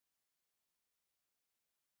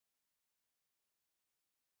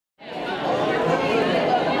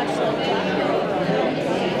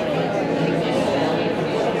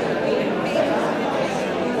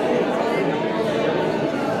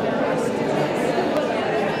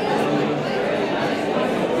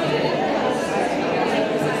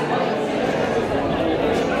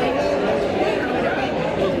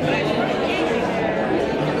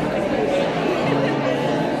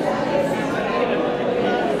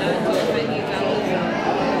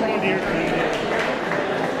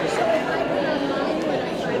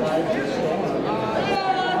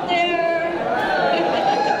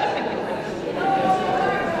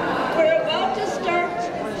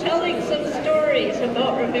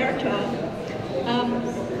about Roberto.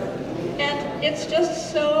 And it's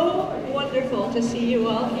just so wonderful to see you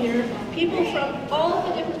all here. People from all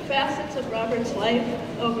the different facets of Robert's life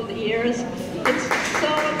over the years. It's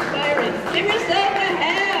so inspiring. Give yourself a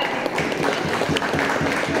hand.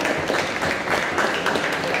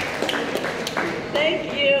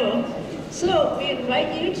 Thank you. So we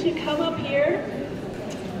invite you to come up here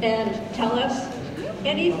and tell us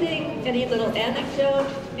anything, any little anecdote,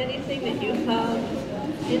 anything that you found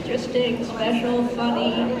interesting, special,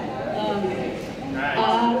 funny,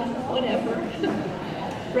 odd, whatever.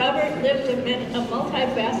 Robert lived a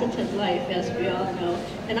multifaceted life, as we all know,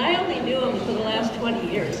 and I only knew him for the last 20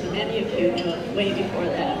 years, and many of you knew him way before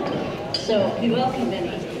that. So we welcome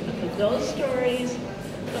any of those stories,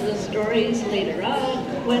 or the stories later on,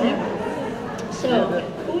 whatever. So,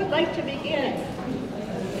 who would like to begin?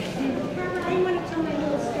 I want to tell my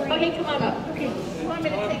little story. Okay, come on up. Okay, you want me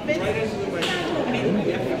to take this? Right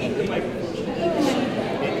into the microphone.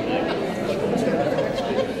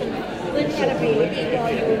 Lynn had a baby.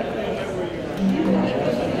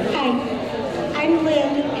 Hi, I'm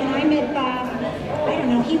Lynn, and I met Bob, I don't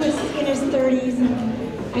know, he was in his 30s, and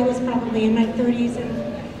I was probably in my 30s, and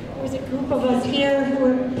there was a group of us here who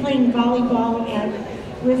were playing volleyball at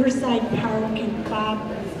Riverside Park, and Bob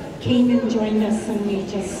came and joined us, and we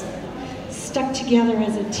just stuck together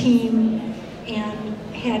as a team and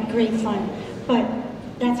had great fun. But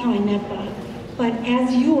that's how I met Bob. But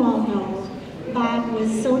as you all know, Bob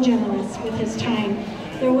was so generous with his time.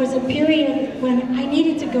 There was a period when I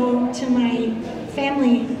needed to go to my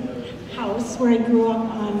family house where I grew up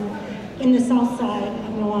in the south side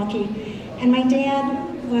of Milwaukee. And my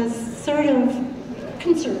dad was sort of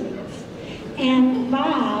conservative. And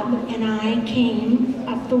Bob and I came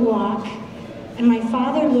up the walk, and my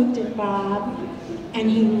father looked at Bob, and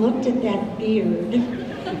he looked at that beard,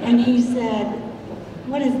 and he said,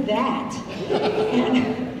 "What is that?"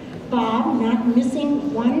 And Bob, not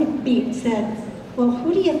missing one beat, said, "Well,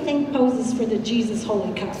 who do you think poses for the Jesus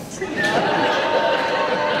Holy Cards?"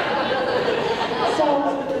 So,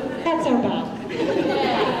 that's our Bob.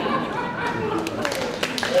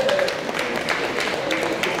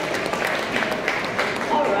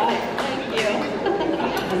 All right, thank you.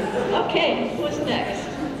 Okay, who's next?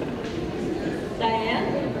 Diane?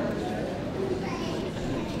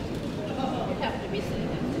 You have to be sitting.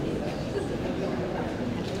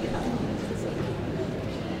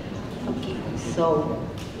 Okay, so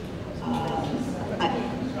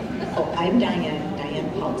I'm Diane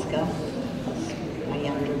Polska. My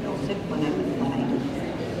younger music when I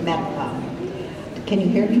met. Can you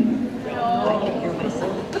hear me? No. I can hear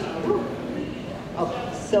myself. Okay,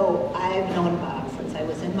 so I've known Bob since I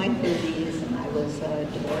was in my 30s, and I was a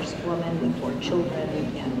divorced woman with 4 children,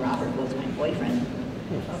 and Robert was my boyfriend.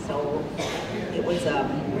 So it was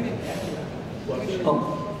okay.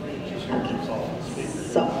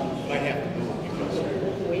 So I have to do it because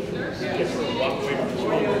if we're walking away from the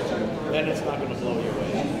smoke, then it's not going to blow you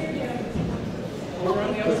away.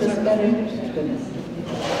 is this better? Goodness.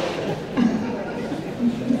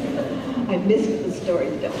 I missed the story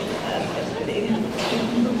that was yesterday.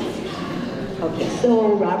 Okay,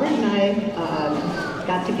 so Robert and I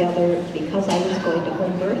got together because I was going to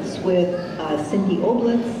home births with Cindy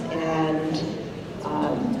Oblitz and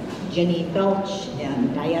Jenny Belch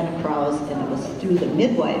and Diana Krause, and it was through the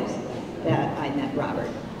midwives that I met Robert.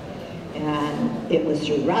 And it was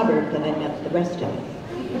through Robert that I met the rest of it.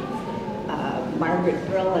 Margaret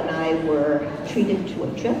Brill and I were treated to a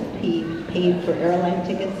trip. He paid for airline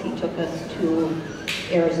tickets. He took us to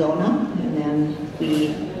Arizona, and then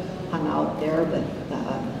we hung out there with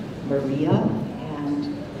Maria and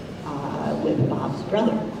with Bob's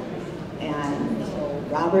brother. And so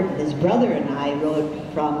Robert and his brother and I rode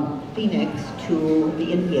from Phoenix to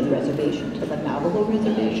the Indian reservation, to the Navajo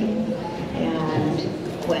reservation, and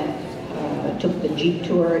took the Jeep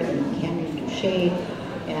tour in Canyon Duché,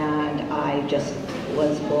 and I just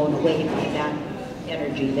was blown away by that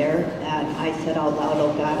energy there. And I said out loud,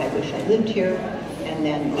 "Oh God, I wish I lived here." And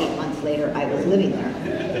then 8 months later, I was living there.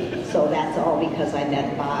 So that's all because I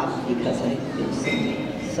met Bob, because I knew Cindy.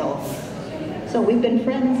 So we've been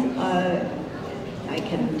friends. I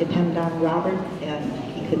can depend on Robert, and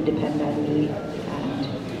he could depend on me. And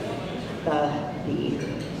the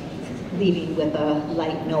leaving with a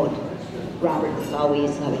light note, Robert was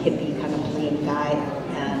always a hippie kind of plain guy,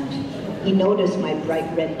 and he noticed my bright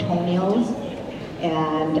red toenails,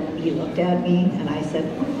 and he looked at me, and I said,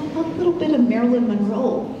 "Oh, a little bit of Marilyn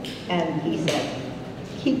Monroe," and he said,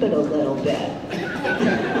 "Keep it a little bit."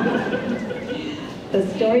 The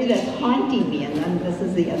story that's haunting me, and then this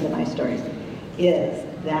is the end of my story, is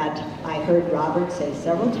that I heard Robert say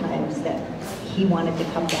several times that he wanted to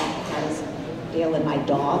come back as Dale and my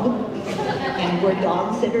dog. And we're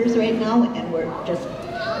dog sitters right now, and we're just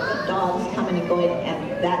dogs coming and going,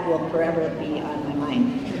 and that will forever be on my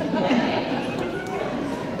mind.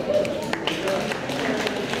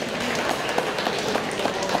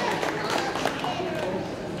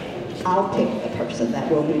 I'll pick the person that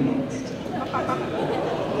will be next.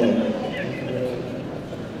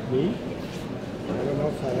 Me? I don't know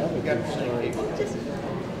if I have a good story.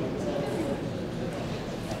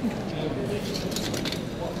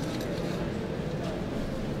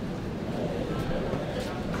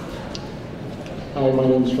 Hi, my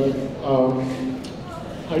name's Fred.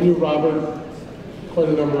 I knew Robert quite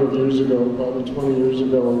a number of years ago, probably 20 years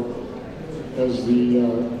ago, as the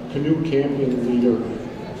canoe camping leader.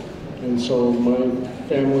 And so my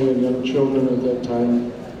family and young children at that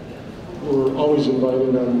time were always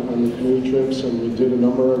invited on the canoe trips, and we did a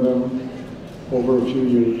number of them over a few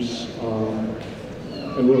years.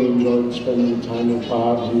 And really enjoyed spending time with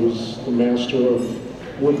Bob. He was the master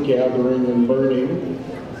of wood gathering and burning,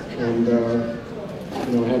 and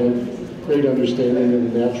you know, had a great understanding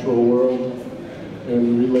of the natural world,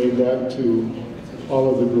 and relayed that to all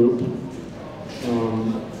of the group.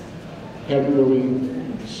 Hadn't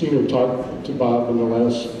really seen or talked to Bob in the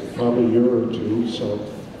last probably year or two, so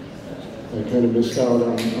I kind of missed out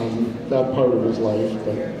on that part of his life,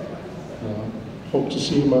 but hope to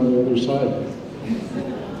see him on the other side.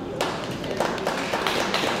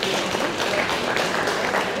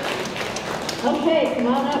 Okay, come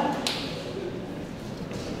on up.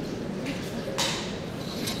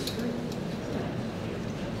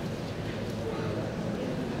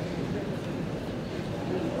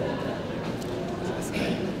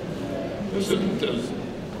 This isn't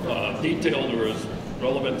as detailed or as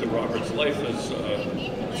relevant to Robert's life as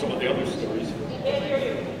some of the other stories.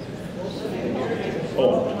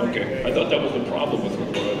 Oh, okay. I thought that was the problem with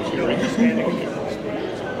what I was hearing. Okay.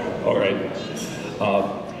 All right.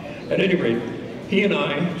 At any rate, he and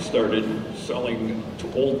I started selling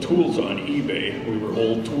old tools on eBay. We were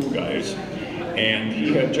old tool guys. And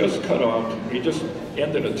he had just he just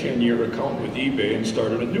ended a 10-year account with eBay and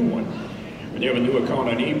started a new one. When you have a new account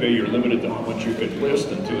on eBay, you're limited to how much you can list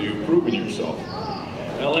until you've proven yourself.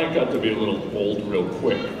 Now that got to be a little old real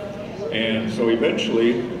quick. And so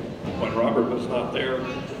eventually, when Robert was not there,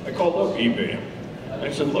 I called up eBay.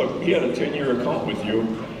 I said, look, he had a 10-year account with you,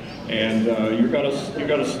 and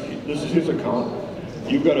this is his account.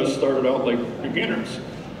 You've got to start it out like beginners.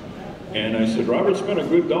 And I said, Robert's been a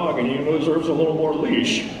good dog and he deserves a little more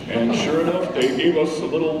leash. And sure enough, they gave us a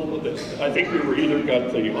little, I think we were either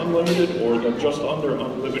got the unlimited or the just under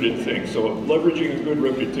unlimited thing. So leveraging a good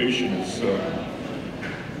reputation is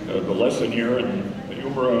the lesson here, and the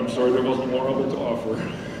humor, I'm sorry there wasn't more of it to offer.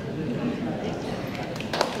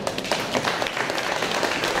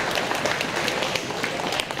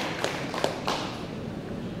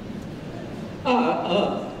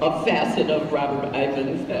 A facet of Robert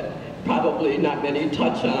Ivens that probably not many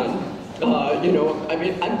touch on. You know, I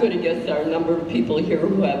mean, I'm going to guess there are a number of people here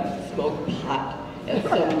who have smoked pot at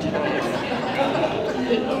some time.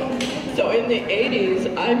 You know. So in the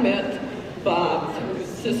 80s, I met Bob's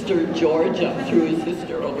sister Georgia, through his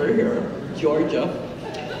sister over here, Georgia.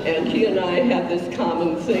 And he and I had this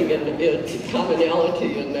common thing, and it's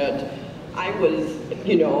commonality in that I was,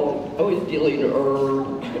 you know, I was dealing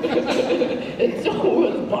herb, and so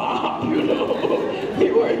was Bob, you know.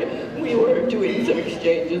 We were doing some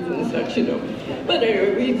exchanges and such, you know. But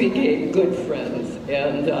anyway, we became good friends,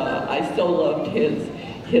 and I still loved his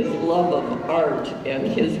love of art and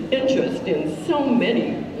his interest in so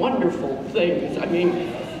many wonderful things. I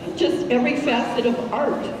mean, just every facet of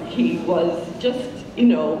art, he was just, you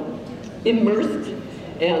know, immersed,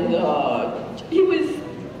 and he was,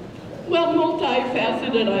 well,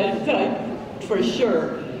 multifaceted, I for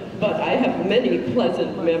sure, but I have many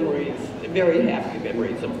pleasant memories, very happy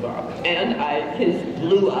memories of Bob. And his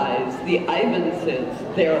blue eyes, the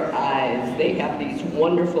Ivenses, their eyes, they have these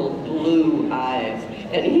wonderful blue eyes.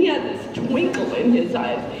 And he had this twinkle in his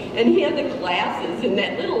eyes, and he had the glasses and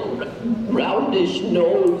that little roundish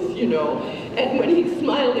nose, you know. And when he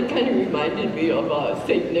smiled, it kind of reminded me of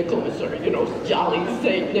St. Nicholas, or, you know, jolly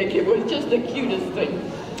St. Nick. It was just the cutest thing.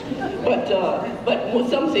 But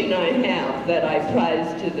something I have that I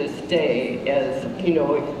prize to this day is, you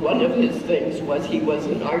know, one of his things was he was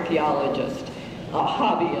an archaeologist, a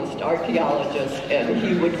hobbyist archaeologist, and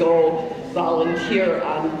he would go volunteer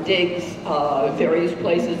on digs, various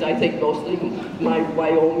places, I think mostly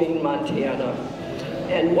Wyoming, Montana.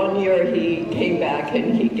 And one year he came back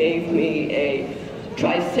and he gave me a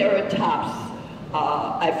Triceratops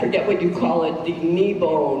I forget what you call it, the knee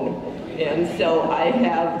bone. And so I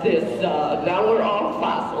have this, now we're all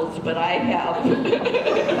fossils, but I have,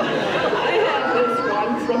 I have this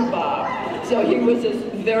one from Bob. So he was a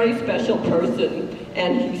very special person,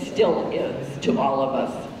 and he still is to all of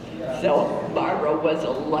us. So Barbara was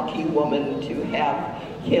a lucky woman to have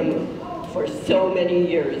him for so many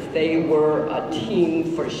years. They were a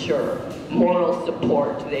team for sure. Moral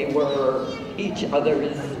support, they were each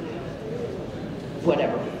other's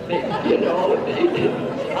whatever, you know.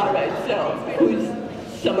 All right, so who's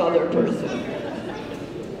some other person?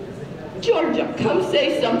 Georgia, come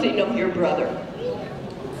say something of your brother.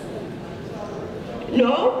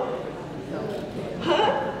 No?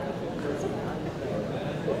 Huh?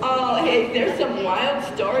 Oh, hey, there's some wild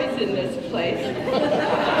stories in this place.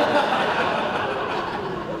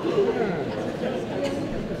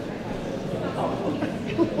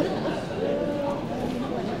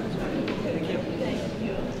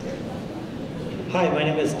 Hi, my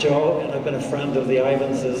name is Joe, and I've been a friend of the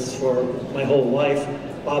Ivenses for my whole life.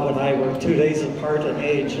 Bob and I were 2 days apart in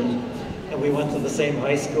age, and we went to the same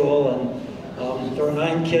high school, and there were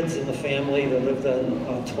 9 kids in the family that lived in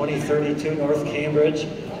 2032 North Cambridge,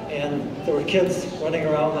 and there were kids running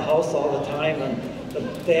around the house all the time, and the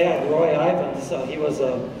dad, Roy Ivens,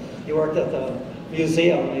 he worked at the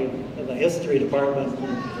museum in the history department.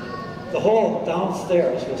 The whole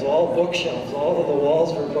downstairs was all bookshelves. All of the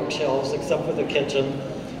walls were bookshelves except for the kitchen.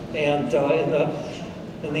 And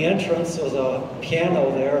in the entrance was a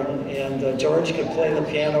piano there, and George could play the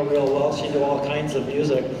piano real well. She knew all kinds of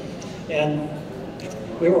music. And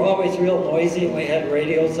we were always real noisy, and we had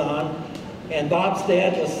radios on. And Bob's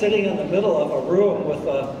dad was sitting in the middle of a room with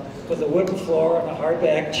a wooden floor and a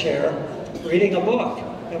hardback chair, reading a book.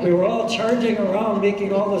 And we were all charging around,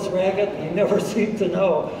 making all this racket, and he never seemed to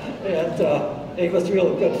know. And he was a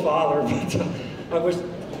real good father, but I wish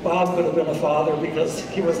Bob could have been a father because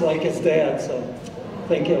he was like his dad, so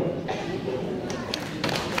thank you.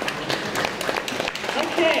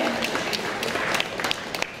 Okay.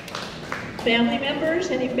 Family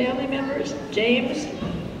members? Any family members? James,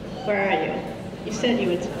 where are you? You said you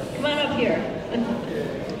would. Come on up here.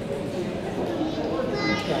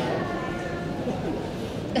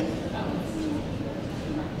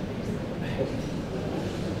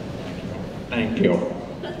 Thank you.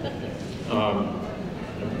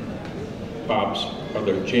 Bob's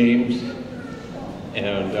brother James,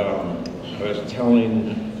 and I was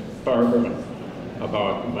telling Barbara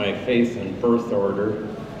about my faith and birth order.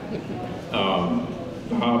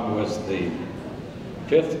 Bob was the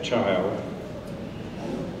 5th child.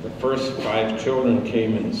 The first 5 children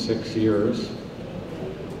came in 6 years,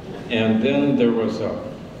 and then there was a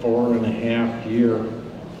 4.5-year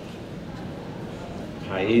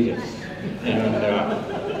hiatus. And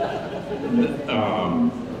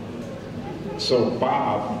so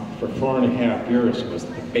Bob, for 4.5 years, was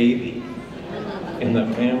the baby in the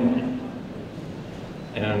family.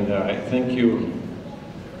 And I think you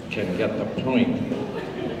can get the point.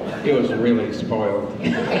 He was really spoiled.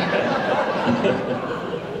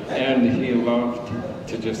 And he loved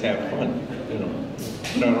to just have fun, you know.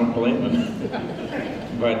 And I don't blame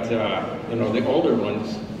him. But, you know, the older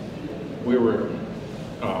ones, we were,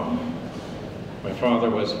 my father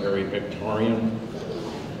was very Victorian,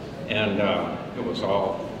 and it was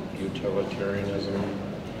all utilitarianism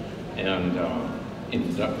and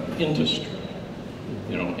industry,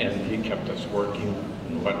 you know, and he kept us working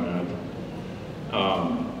and whatnot.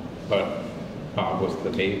 But Bob was the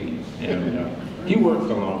baby, and he worked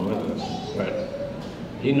along with us, but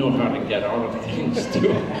he knew how to get out of things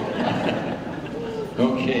too.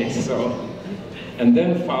 Okay, so, and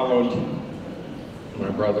then followed my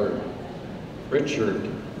brother Richard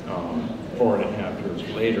 4.5 years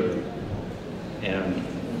later, and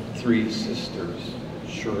 3 sisters,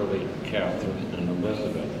 Shirley, Catherine, and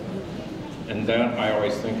Elizabeth. And that I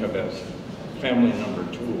always think of as family number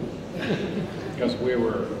 2, because we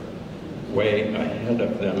were way ahead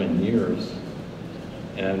of them in years.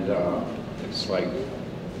 And it's like,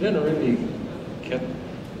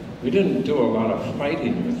 we didn't do a lot of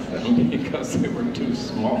fighting with them because they were too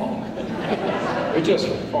small. We just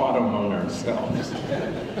fought among ourselves.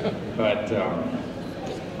 But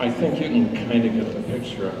I think you can kind of get the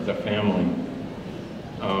picture of the family.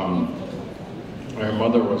 Our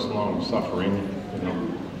mother was long-suffering, you know,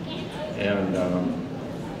 and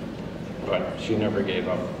but she never gave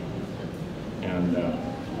up, and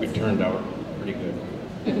we turned out pretty good.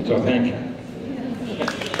 So thank you.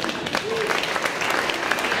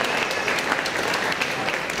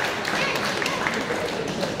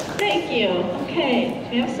 Thank you. Okay,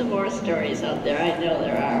 we have some more stories out there. I know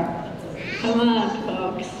there are. Come on,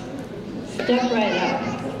 folks. Step right up.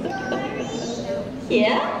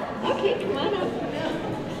 Yeah? Okay, come on up.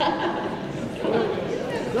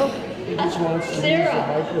 Come on. Sarah,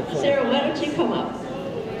 why don't you come up?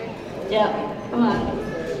 Yeah, come on.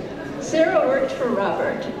 Sarah worked for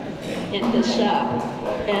Robert in his shop,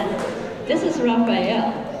 and this is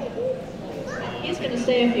Raphael. He's going to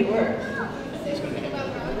say a few words.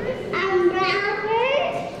 Robert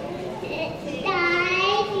died.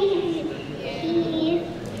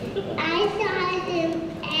 I saw him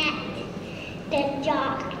at the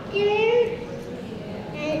doctor,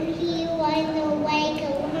 and he was awake a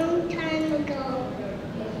long time ago.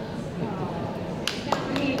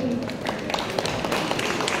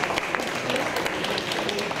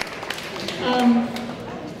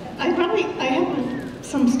 I have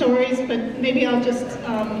some stories, but maybe I'll just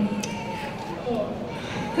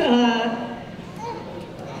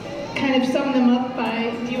kind of sum them up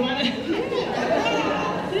by, do you want to?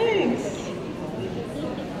 Thanks.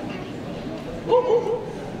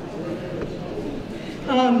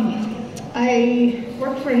 I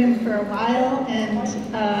worked for him for a while, and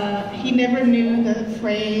he never knew the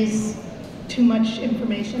phrase too much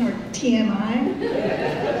information, or TMI.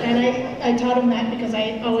 And I taught him that because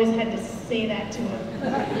I always had to say that to him.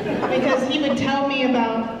 Because he would tell me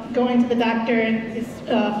about going to the doctor and his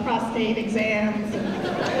prostate exams,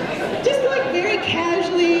 and just like very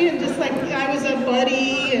casually, and just like I was a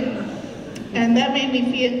buddy, and that made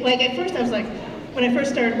me feel, like at first I was like, when I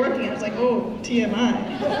first started working, I was like, oh, TMI.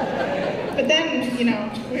 But then, you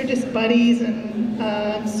know, we're just buddies, and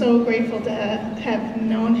I'm so grateful to have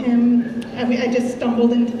known him. I just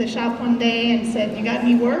stumbled into the shop one day and said, you got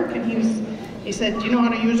any work? And he said, do you know how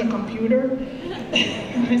to use a computer?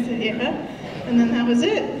 And I said, yeah. And then that was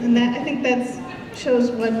it. And that, I think that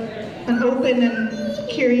shows what an open and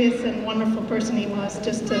curious and wonderful person he was.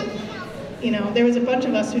 Just to, you know, there was a bunch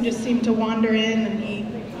of us who just seemed to wander in, and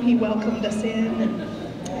he welcomed us in.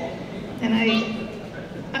 And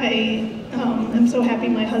I'm so happy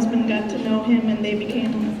my husband got to know him, and they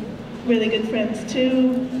became really good friends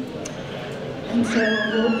too. And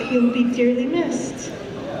so he'll be dearly missed.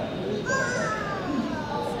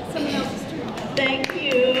 Someone else's turn. Thank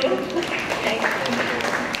you. Thank you.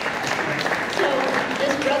 So,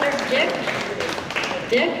 this brother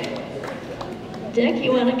Dick,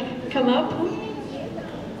 you want to come up?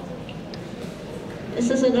 This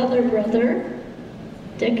is another brother,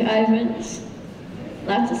 Dick Ivens.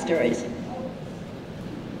 Lots of stories.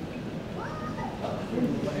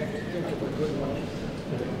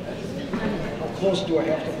 How close do I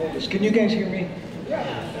have to hold this? Can you guys hear me? Yeah.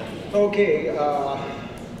 Okay,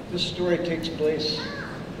 this story takes place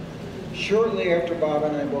shortly after Bob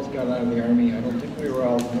and I both got out of the Army. I don't think we were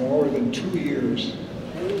out more than 2 years.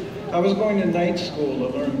 I was going to night school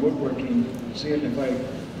to learn woodworking, seeing if I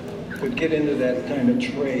could get into that kind of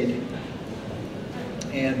trade.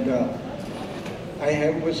 And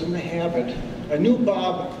I was in the habit. I knew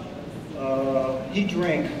Bob, he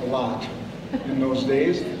drank a lot in those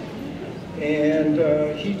days. And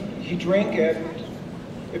he drank at,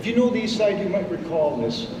 if you know the East Side, you might recall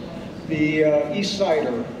this. The East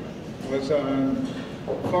Sider was on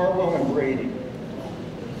Farwell and Brady.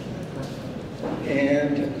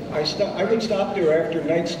 And I would stop there after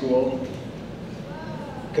night school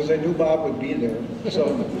because I knew Bob would be there.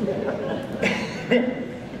 So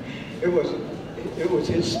it was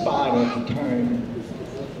his spot at the time.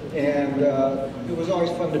 And it was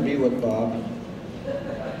always fun to be with Bob.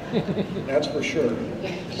 That's for sure.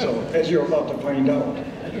 So, as you're about to find out.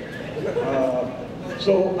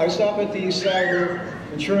 So I stop at the East Sider,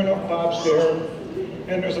 and sure enough, Bob's there,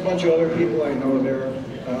 and there's a bunch of other people I know there.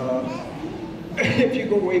 If you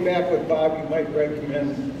go way back with Bob,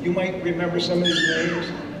 you might remember some of these names.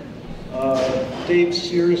 Dave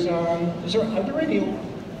Searzon. Are there any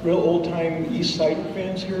real old-time East Sider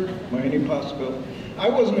fans here? By any possibility? I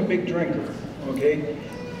wasn't a big drinker, okay?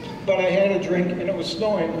 But I had a drink, and it was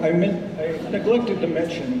snowing. I neglected to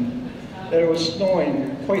mention that it was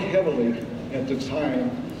snowing quite heavily at the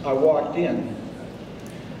time I walked in.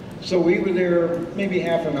 So we were there maybe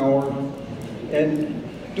half an hour, and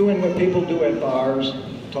doing what people do at bars,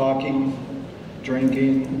 talking,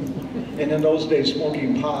 drinking, and in those days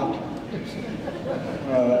smoking pot.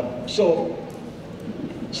 So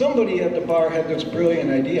somebody at the bar had this brilliant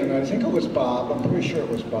idea, and I think it was Bob, I'm pretty sure it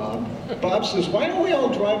was Bob. Bob says, why don't we all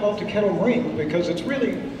drive out to Kettle Rink, because it's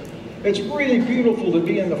really beautiful to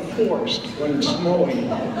be in the forest when it's snowing.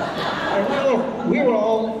 And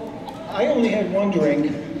I only had one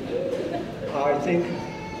drink, I think,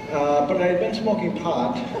 but I had been smoking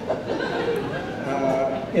pot.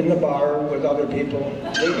 in the bar with other people.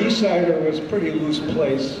 The East Sider was a pretty loose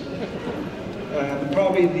place.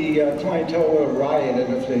 Probably the clientele would have rioted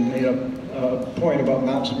if they made a point about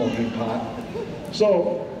not smoking pot.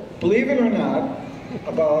 So, believe it or not,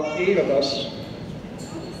 about 8 of us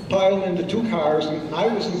piled into 2 cars, and I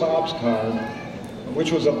was in Bob's car,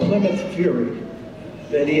 which was a Plymouth Fury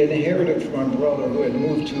that he had inherited from my brother who had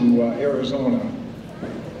moved to Arizona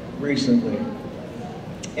recently.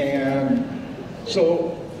 And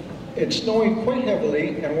so it's snowing quite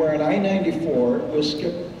heavily, and we're on I-94.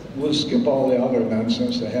 We'll skip all the other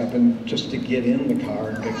nonsense that happened just to get in the car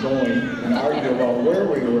and get going and argue about where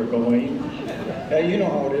we were going. And you know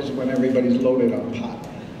how it is when everybody's loaded on pot.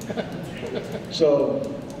 So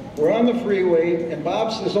we're on the freeway, and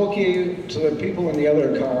Bob says, okay, to the people in the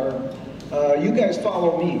other car, you guys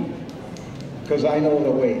follow me, because I know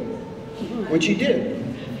the way, which he did.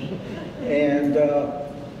 And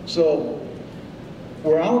so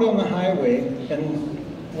we're out on the highway, and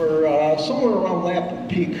we're somewhere around Lapton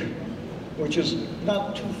Peak, which is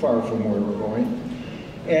not too far from where we're going.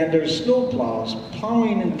 And there's snow plows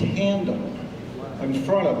plowing in tandem in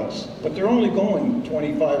front of us, but they're only going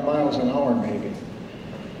 25 miles an hour maybe.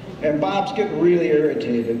 And Bob's getting really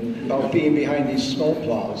irritated about being behind these snow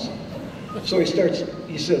plows. So he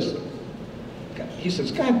says,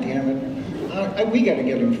 God damn it, we got to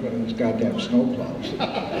get in front of these goddamn snow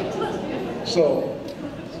plows. So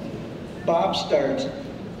Bob starts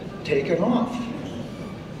taking off.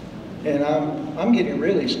 And I'm getting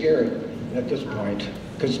really scared at this point,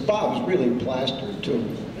 because Bob's really plastered too.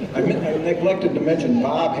 I neglected to mention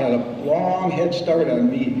Bob had a long head start on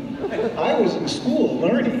me. I was in school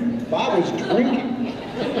learning. Bob was drinking.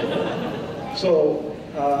 So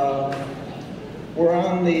we're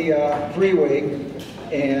on the freeway,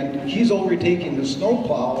 and he's overtaking the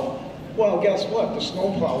snowplow. Well, guess what? The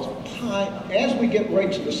snowplow's as we get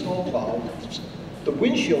right to the snowplow, the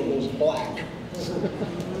windshield goes black.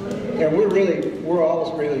 And we're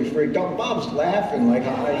all really freaked out. Bob's laughing like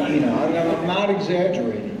a hyena, and I'm not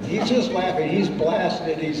exaggerating. He's just laughing. He's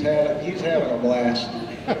blasted. He's having a blast.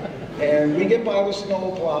 And we get by the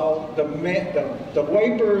snowplow. The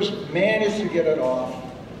wipers manage to get it off,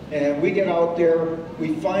 and we get out there.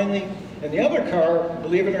 We finally, and the other car,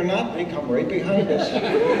 believe it or not, they come right behind us,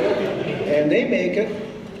 and they make it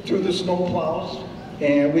through the snowplows,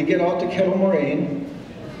 and we get out to Kettle Moraine,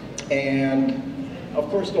 and of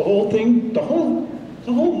course, the whole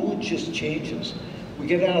mood just changes. We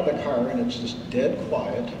get out of the car and it's just dead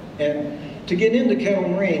quiet. And to get into Kettle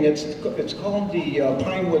Moraine, it's called the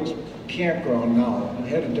Pinewoods Campground now. It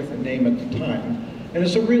had a different name at the time. And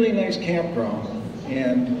it's a really nice campground.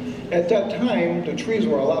 And at that time, the trees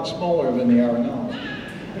were a lot smaller than they are now.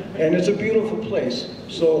 And it's a beautiful place.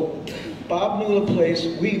 So Bob knew the place.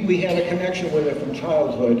 We had a connection with it from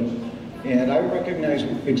childhood. And I recognized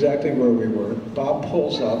exactly where we were. Bob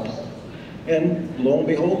pulls up, and lo and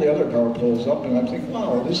behold, the other car pulls up, and I'm thinking,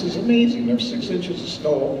 wow, this is amazing. There's 6 inches of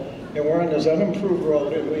snow, and we're on this unimproved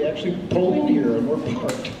road, and we actually pull in here, and we're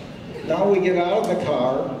parked. Now we get out of the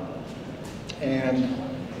car, and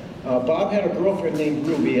Bob had a girlfriend named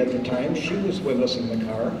Ruby at the time. She was with us in the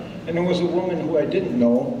car, and there was a woman who I didn't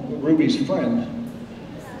know, Ruby's friend,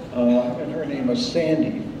 and her name was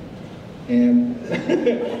Sandy. And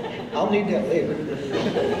I'll need that later.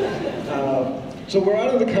 So we're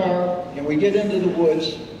out of the car, and we get into the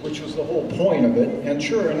woods, which was the whole point of it, and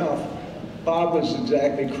sure enough, Bob was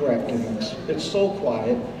exactly correct. And it's so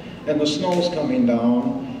quiet, and the snow's coming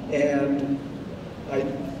down, and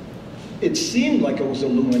it seemed like it was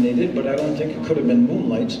illuminated, but I don't think it could have been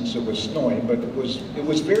moonlight since it was snowing, but it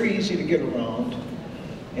was very easy to get around.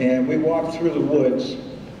 And we walked through the woods,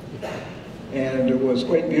 and it was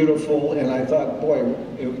quite beautiful, and I thought, boy,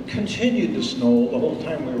 it continued to snow the whole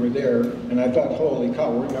time we were there, and I thought, holy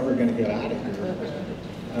cow, we're never going to get out of here,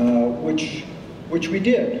 which we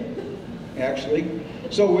did, actually.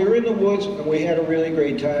 So we were in the woods, and we had a really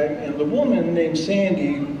great time, and the woman named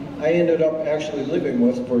Sandy, I ended up actually living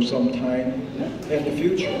with for some time in the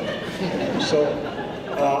future. So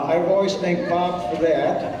I've always thanked Bob for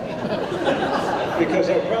that, because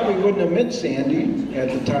I probably wouldn't have met Sandy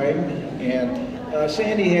at the time. And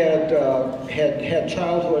Sandy had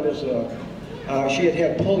childhood as she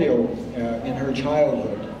had polio in her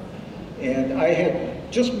childhood. And I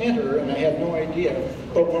had just met her and I had no idea.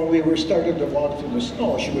 But when we were starting to walk through the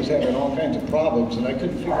snow, she was having all kinds of problems and I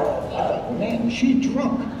couldn't figure out, I thought, man, is she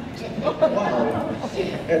drunk? Wow.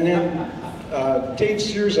 And then Dave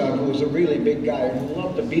Searzon, who was a really big guy who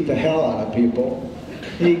loved to beat the hell out of people,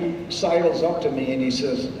 he sidles up to me and he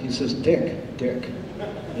says, Dick,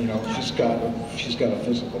 You know, she's got a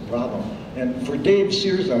physical problem. And for Dave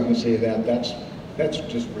Searzon to say that, that's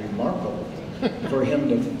just remarkable for him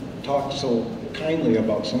to talk so kindly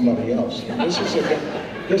about somebody else. And this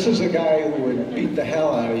is a guy who would beat the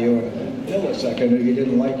hell out of you in a millisecond if he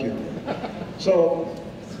didn't like you. So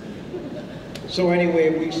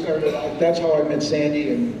anyway, we started out, that's how I met Sandy,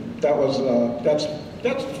 and that was, that's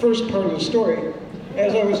the first part of the story.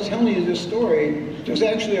 As I was telling you this story, there's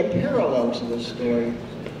actually a parallel to this story.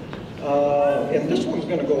 And this one's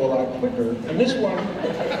going to go a lot quicker. And this one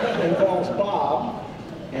involves Bob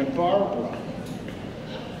and Barbara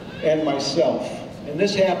and myself. And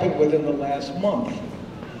this happened within the last month.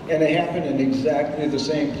 And it happened in exactly the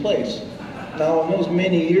same place. Now, in those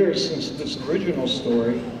many years since this original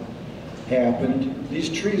story happened, these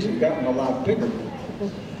trees have gotten a lot bigger.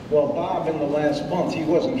 Well, Bob, in the last month, he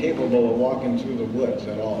wasn't capable of walking through the woods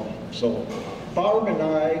at all. So Barb and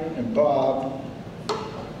I and Bob,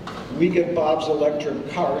 we get Bob's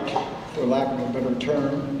electric cart, for lack of a better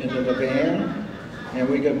term, into the van. And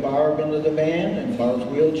we get Barb into the van and Barb's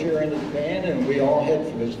wheelchair into the van, and we all head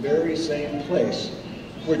for this very same place,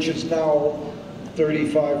 which is now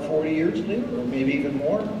 35, 40 years later, or maybe even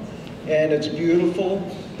more. And it's beautiful,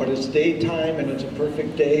 but it's daytime and it's a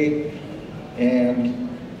perfect day. And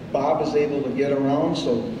Bob is able to get around,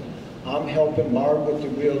 so I'm helping Barb with the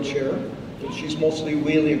wheelchair, but she's mostly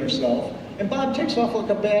wheeling herself. And Bob takes off like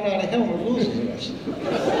a bat out of hell and loses us.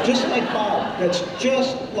 Just like Bob. That's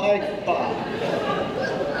just like Bob.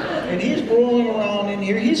 And he's rolling around in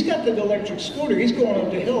here. He's got the electric scooter. He's going up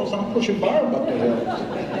the hills. I'm pushing Barb up the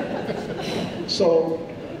hills. So,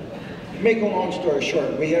 make a long story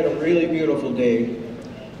short, we had a really beautiful day.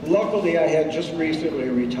 Luckily, I had just recently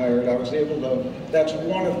retired. I was able to, that's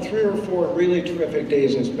one of 3 or 4 really terrific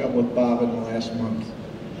days I spent with Bob in the last month.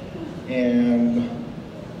 And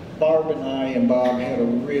Barb and I and Bob had a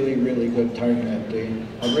really, really good time that day.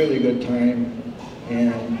 A really good time.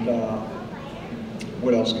 And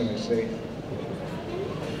what else can I say?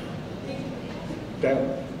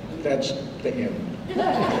 That's the end.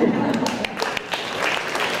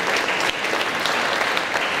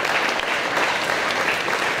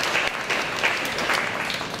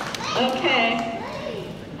 Okay,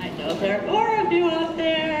 I know there are more of you out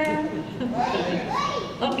there.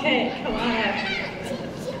 Okay, come on up.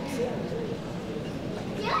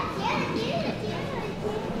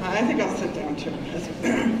 I think I'll sit down too.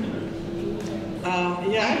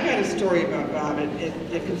 Yeah, I've got a story about Bob.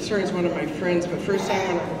 It concerns one of my friends, but first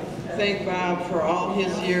I want to thank Bob for all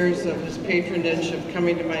his years of his patronage of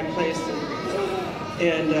coming to my place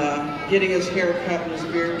and getting his hair cut and his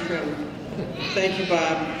beard trimmed. Thank you,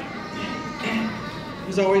 Bob. He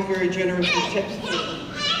was always very generous with tips.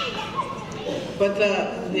 But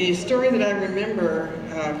the story that I remember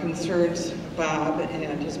concerns Bob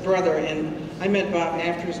and his brother, and I met Bob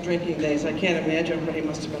after his drinking days. I can't imagine what he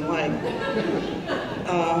must have been like.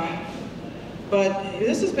 But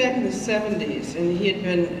this is back in the 70s, and he had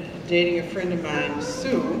been dating a friend of mine,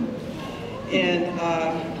 Sue, and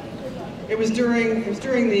it was during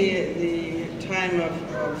the time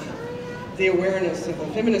of the awareness of the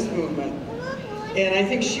feminist movement, and I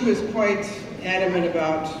think she was quite adamant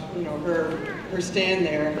about, you know, her stand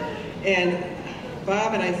there. And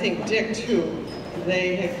Bob and I think Dick too,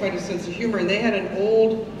 they had quite a sense of humor, and they had an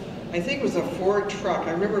old, I think it was a Ford truck,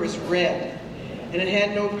 I remember it was red, and it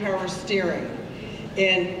had no power steering.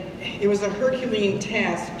 And it was a Herculean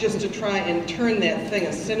task just to try and turn that thing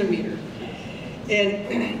a centimeter.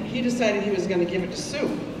 And he decided he was going to give it to Sue.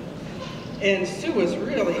 And Sue was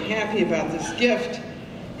really happy about this gift.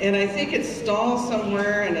 And I think it stalled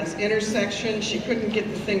somewhere in this intersection. She couldn't get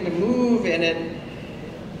the thing to move, and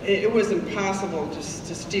it was impossible to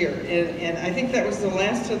steer. And I think that was the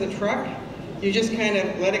last of the truck. You just kind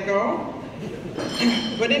of let it go.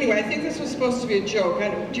 But anyway, I think this was supposed to be a joke.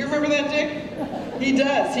 Do you remember that, Dick? He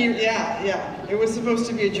does. Yeah. It was supposed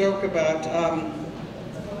to be a joke about,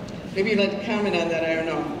 maybe you'd like to comment on that, I don't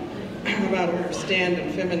know, about her stand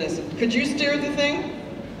in feminism. Could you steer the thing?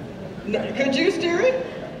 No, could you steer it?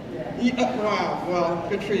 Wow, well,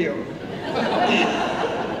 good for you.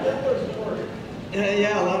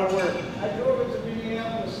 Yeah, a lot of work. I drove it to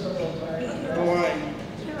Minneapolis several times. Oh, right.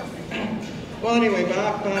 Well, anyway,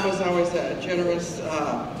 Bob was always a generous,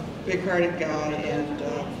 big-hearted guy, and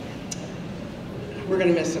we're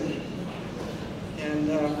going to miss him. And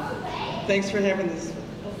thanks for having this.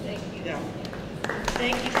 Well, thank you. Yeah.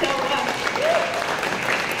 Thank you so much.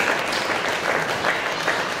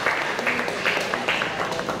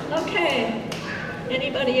 Okay.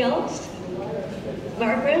 Anybody else?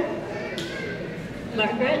 Margaret?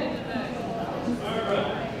 Margaret?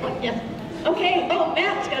 Oh, yes. Okay, oh,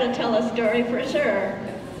 Matt's got to tell a story for sure.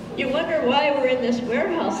 You wonder why we're in this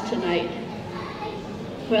warehouse tonight.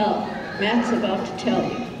 Well, Matt's about to tell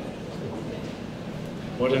you.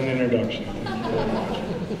 What an introduction.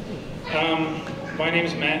 My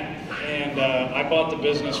name's Matt, and I bought the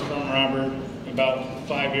business from Robert about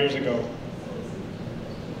 5 years ago.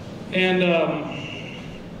 And,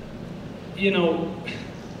 you know,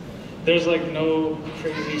 there's like no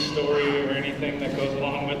crazy story or anything that goes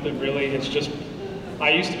along with it, really. It's just, I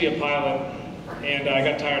used to be a pilot, and I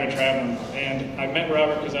got tired of traveling. And I met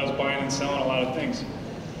Robert because I was buying and selling a lot of things.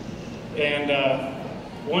 And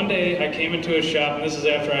one day I came into his shop, and this is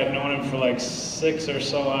after I had known him for like 6 or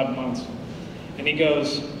so odd months. And he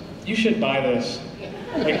goes, "You should buy this."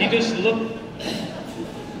 Like, he just looked,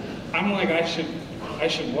 I'm like, I should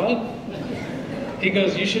what? He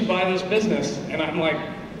goes, "You should buy this business." And I'm like,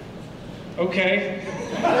 okay.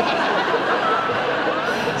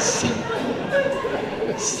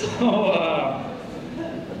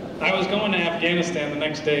 I was going to Afghanistan the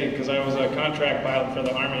next day because I was a contract pilot for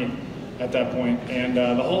the Army at that point. And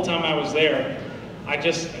the whole time I was there, I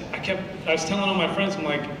was telling all my friends, I'm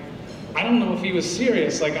like, I don't know if he was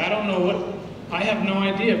serious. Like, I don't know I have no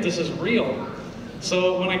idea if this is real.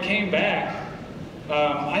 So when I came back,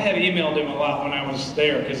 I had emailed him a lot when I was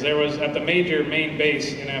there, because there was, at the major main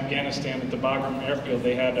base in Afghanistan at the Bagram airfield,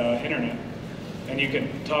 they had internet, and you could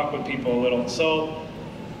talk with people a little. So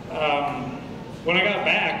when I got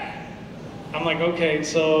back, I'm like, okay,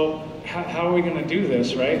 so how are we gonna do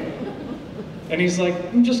this, right? And he's like,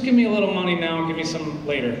 just give me a little money now and give me some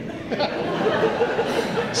later.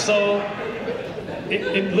 So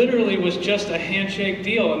it literally was just a handshake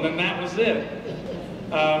deal, and then that was it.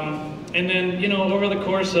 And then, you know, over the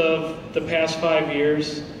course of the past 5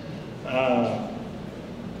 years, I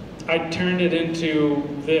turned it into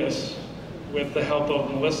this with the help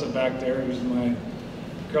of Melissa back there, who's my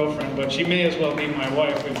girlfriend, but she may as well be my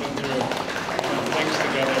wife. We've been through things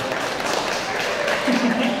together.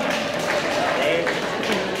 Right?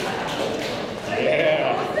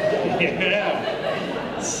 Yeah.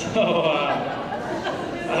 So,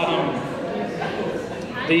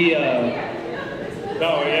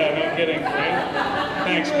 oh yeah, no kidding, right?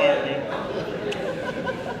 Thanks, Margaret.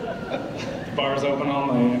 The bar's open all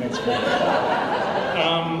night and it's fun.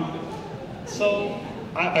 So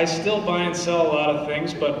I still buy and sell a lot of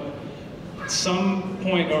things, but at some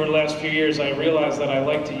point over the last few years I realized that I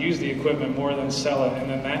like to use the equipment more than sell it, and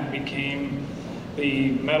then that became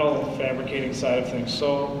the metal fabricating side of things.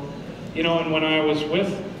 So, you know, and when I was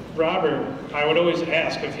with Robert, I would always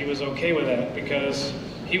ask if he was okay with that, because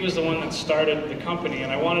he was the one that started the company,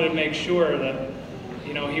 and I wanted to make sure that,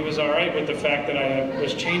 you know, he was all right with the fact that I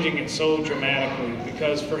was changing it so dramatically,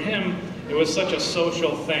 because for him, it was such a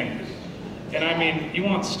social thing. And I mean, you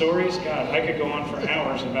want stories? God, I could go on for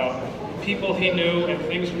hours about people he knew and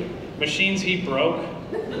things, machines he broke.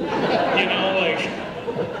 You know, like,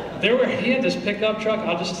 he had this pickup truck,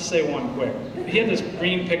 I'll just say one quick. He had this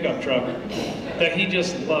green pickup truck that he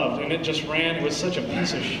just loved, and it just ran. It was such a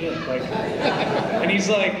piece of shit. Like, and he's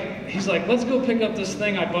like, let's go pick up this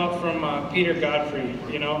thing I bought from Peter Godfrey,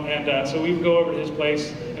 you know. And so we would go over to his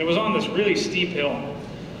place, and it was on this really steep hill.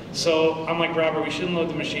 So I'm like, Robert, we shouldn't load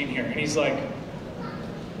the machine here. And he's like,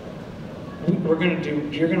 you're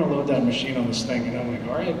gonna load that machine on this thing. And I'm like,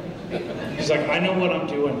 all right. He's like, I know what I'm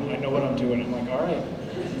doing. I know what I'm doing. I'm like, all right.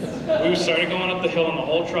 We started going up the hill, and the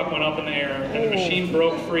whole truck went up in the air, and the machine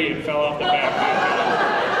broke free and fell off the back.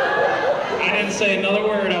 I didn't say another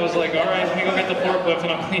word. I was like, all right, let me go get the forklift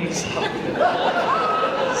and I'll clean this up.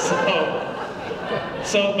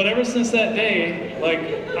 But ever since that day, like,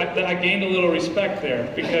 I gained a little respect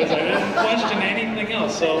there, because I didn't question anything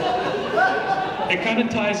else. So it kind of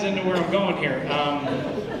ties into where I'm going here.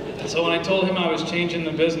 So when I told him I was changing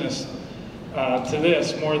the business to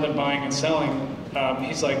this more than buying and selling,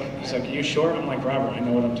 he's like, are you sure? I'm like, Robert, I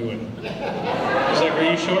know what I'm doing. He's like, are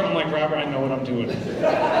you sure? I'm like, Robert, I know what I'm doing.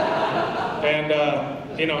 And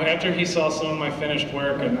you know, after he saw some of my finished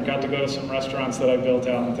work and got to go to some restaurants that I built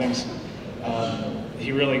out and things,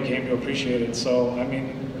 he really came to appreciate it. So, I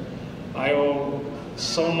mean, I owe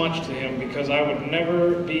so much to him, because I would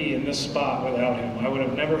never be in this spot without him. I would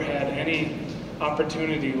have never had any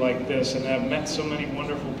opportunity like this, and have met so many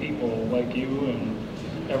wonderful people like you and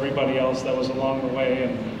everybody else that was along the way.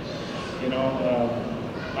 And, you know,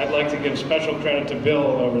 I'd like to give special credit to Bill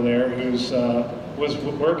over there, who's was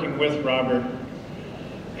working with Robert.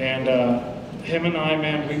 And him and I,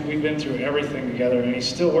 man, we've been through everything together, and he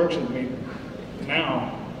still works with me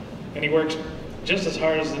now. And he works just as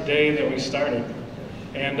hard as the day that we started.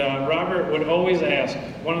 And Robert would always ask,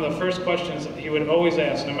 one of the first questions he would always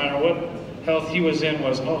ask, no matter what health he was in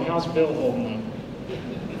was, oh, how's Bill holding up?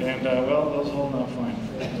 And well, Bill's holding up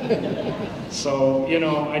fine. So, you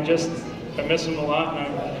know, I miss him a lot,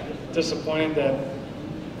 and I'm disappointed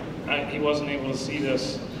that he wasn't able to see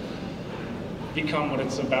this become what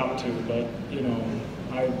it's about to, but, you know,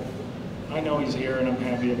 I know he's here and I'm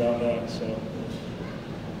happy about that, so.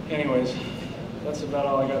 Anyways, that's about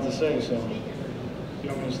all I got to say, so. You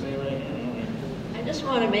want me to stay right here? I just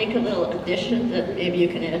want to make a little addition that maybe you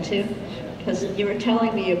can add to, because you were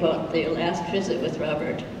telling me about the last visit with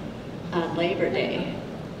Robert on Labor Day,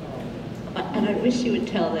 and I wish you would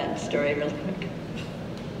tell that story real quick.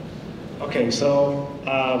 Okay, so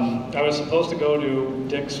I was supposed to go to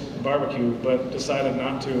Dick's barbecue, but decided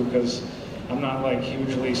not to because I'm not like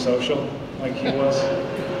hugely social like he was,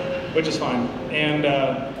 which is fine. And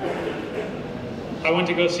I went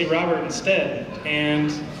to go see Robert instead,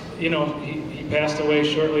 and you know, he passed away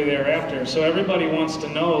shortly thereafter. So everybody wants to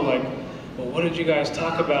know, like, well, what did you guys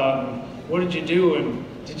talk about? And what did you do? And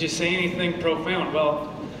did you say anything profound?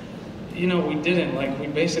 Well, you know, we didn't. Like, we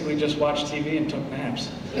basically just watched TV and took naps.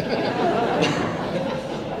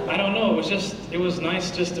 I don't know, it was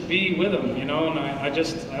nice just to be with him, you know, and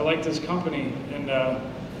I liked his company, and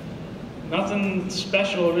nothing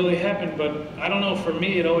special really happened, but I don't know, for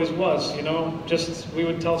me it always was, you know, just we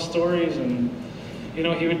would tell stories, and you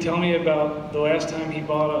know, he would tell me about the last time he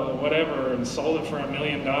bought a whatever and sold it for $1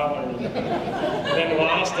 million, then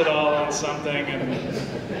lost it all on something,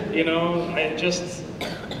 and you know,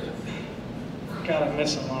 God, I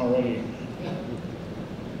miss him already.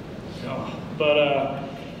 Oh, but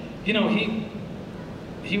you know,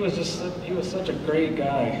 he was such a great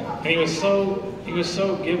guy, and he was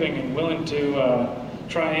so giving and willing to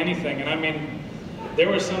try anything. And I mean, there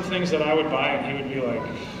were some things that I would buy, and he would be like,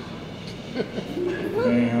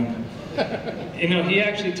 man. You know, he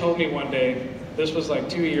actually told me one day, this was like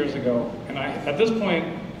 2 years ago, and at this point,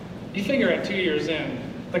 you figure at 2 years in,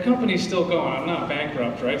 the company's still going, I'm not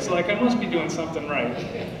bankrupt, right? So like, I must be doing something right.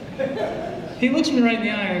 He looks me right in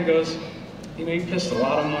the eye and goes, you know, you pissed a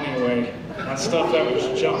lot of money away on stuff that was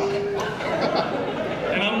junk.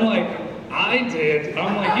 And I'm like, I did.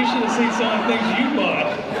 I'm like, you should have seen some of the things you bought.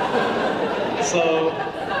 So,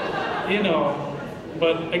 you know,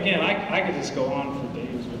 but again, I could just go on for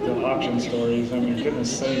days with the auction stories. I mean,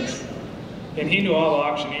 goodness sakes. And he knew all the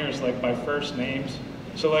auctioneers, like, by first names.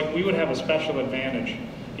 So, like, we would have a special advantage.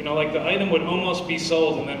 You know, like, the item would almost be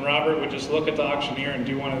sold, and then Robert would just look at the auctioneer and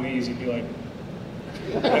do one of these. He'd be like,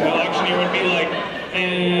 and the auctioneer would be like,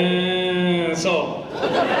 and sold.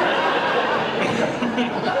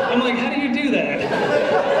 I'm like, how do you do that?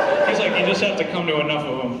 He's like, you just have to come to enough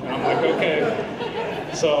of them. And I'm like, okay.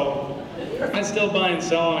 So I still buy and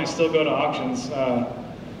sell, and I still go to auctions.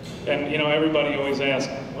 And, you know, everybody always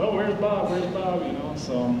asks, well, where's Bob? Where's Bob? You know,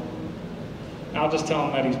 so I'll just tell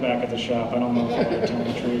him that he's back at the shop. I don't know if I'll ever tell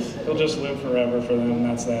him the truth. He'll just live forever for them, and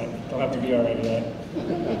that's that. They'll have to be all right with that.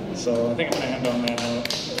 So I think I'm going to end on that note.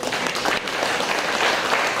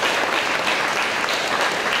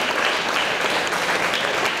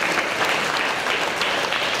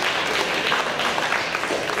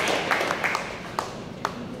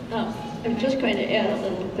 I'm just going to add a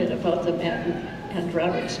little bit about the Matt and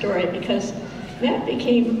Robert story, because Matt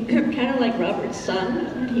became kind of like Robert's son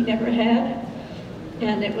that he never had,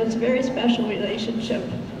 and it was a very special relationship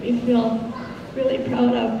we feel really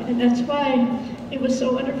proud of, and that's why it was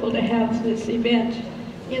so wonderful to have this event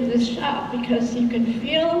in this shop, because you can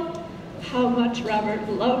feel how much Robert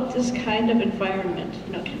loved this kind of environment,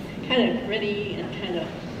 you know, kind of gritty and kind of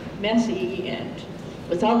messy, and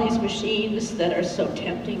with all these machines that are so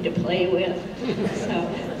tempting to play with.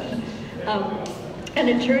 And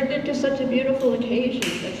it turned into such a beautiful occasion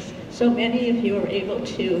that so many of you were able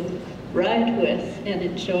to ride with and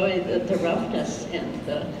enjoy the roughness and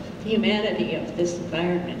the humanity of this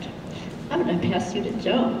environment. I'm going to pass you to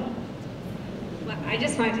Joan. Well, I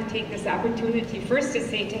just wanted to take this opportunity first to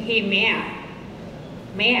say to, hey,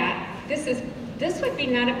 Matt, this would be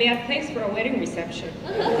not a bad place for a wedding reception.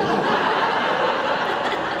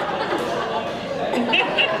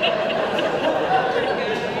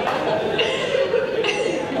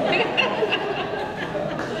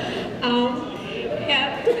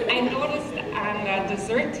 I noticed on the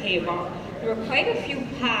dessert table there were quite a few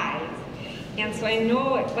pies, and so I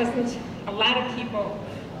know it wasn't, a lot of people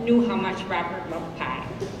knew how much Robert loved pie.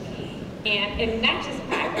 And not just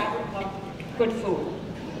pie, Robert loved good food.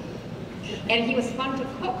 And he was fun to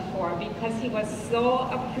cook for because he was so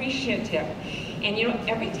appreciative. And you know,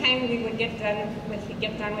 every time we would get done with the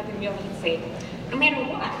meal, he'd say, no matter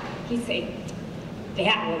what, he'd say,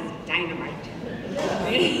 That was dynamite.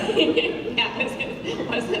 That was it,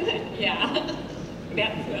 wasn't it? Yeah.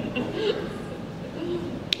 That's it.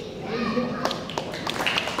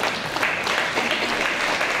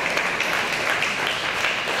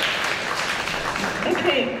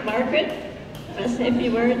 Okay, Margaret, want to say a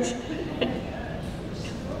few words?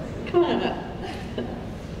 Come on up.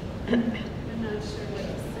 I'm not sure what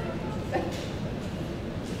to say.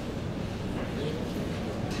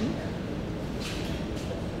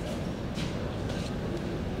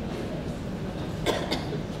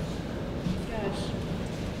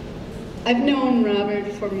 I've known Robert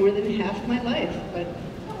for more than half my life, but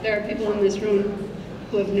there are people in this room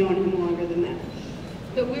who have known him longer than that.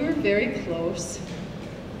 But we were very close.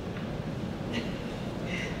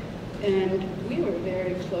 And we were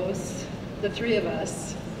very close, the three of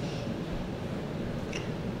us.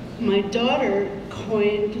 My daughter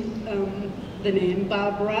coined the name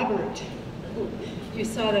Bob Robert. You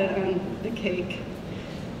saw that on the cake.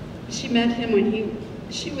 She met him when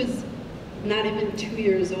she was not even 2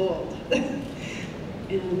 years old.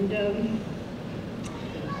 And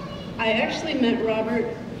I actually met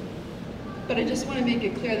Robert, but I just want to make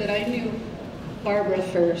it clear that I knew Barbara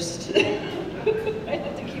first. I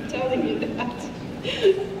have to keep telling you that.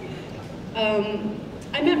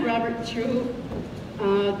 I met Robert through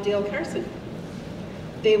Dale Carson.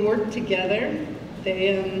 They worked together.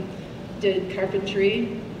 They did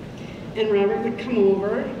carpentry. And Robert would come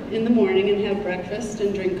over in the morning and have breakfast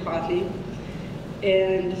and drink coffee.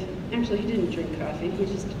 And actually, he didn't drink coffee. He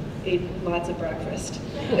just ate lots of breakfast.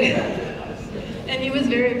 And he was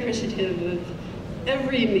very appreciative of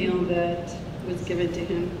every meal that was given to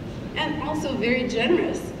him. And also very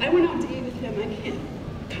generous. I went out to eat with him,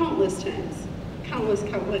 countless times. Countless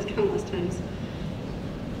times.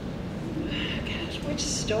 Gosh, which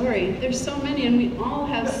story? There's so many, and we all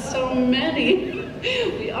have so many.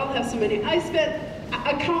 We all have so many. I spent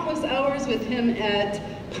countless hours with him at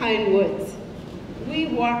Pine Woods. We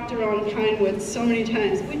walked around Pine Woods so many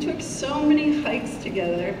times. We took so many hikes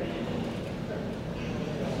together.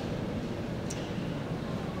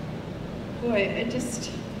 Boy,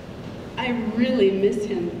 I really miss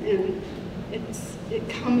him, and it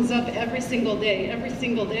comes up every single day. Every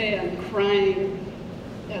single day I'm crying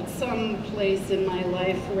at some place in my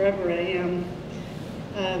life, wherever I am.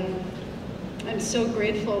 I'm so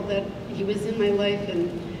grateful that he was in my life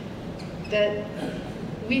and that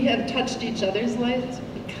we have touched each other's lives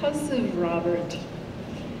because of Robert.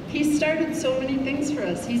 He started so many things for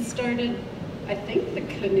us. He started, I think, the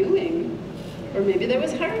canoeing, or maybe that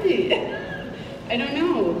was Harvey. I don't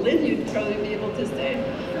know. Lynn, you'd probably be able to say.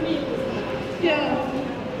 Yeah.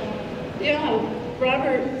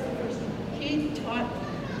 Robert, he taught,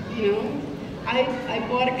 I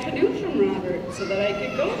bought a canoe from Robert so that I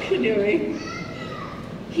could go canoeing.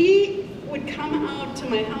 He would come out to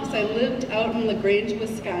my house. I lived out in LaGrange,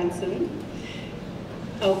 Wisconsin,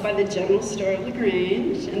 out by the general store of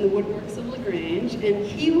LaGrange and the woodworks of LaGrange, and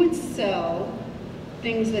he would sell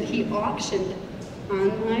things that he auctioned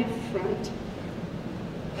on my front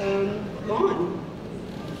lawn.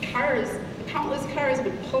 Countless cars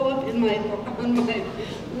would pull up on my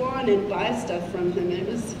lawn and buy stuff from him.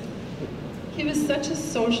 He was such a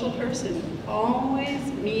social person, always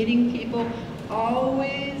meeting people,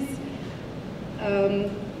 always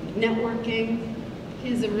networking.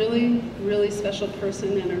 He's a really, really special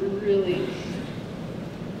person and a really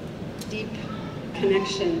deep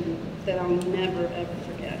connection that I'll never, ever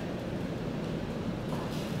forget.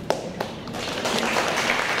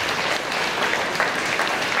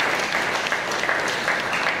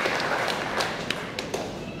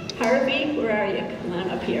 Harvey, where are you? Come on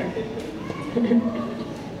up here.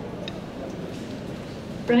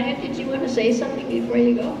 Brian, did you want to say something before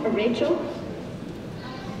you go? Or Rachel?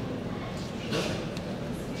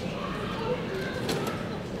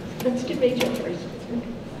 Let's do Rachel first.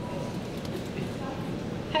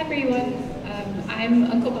 Hi everyone.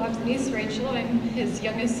 I'm Uncle Bob's niece, Rachel. I'm his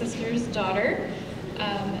youngest sister's daughter.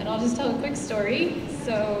 And I'll just tell a quick story.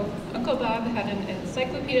 So Uncle Bob had an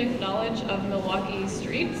encyclopedic knowledge of Milwaukee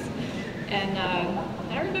streets. And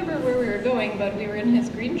I don't remember where we were going, but we were in his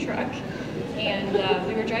green truck. And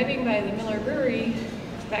we were driving by the Miller Brewery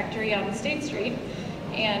factory on State Street.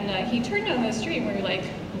 And he turned down the street and we were like,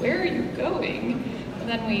 where are you going? And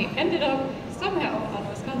then we ended up somehow on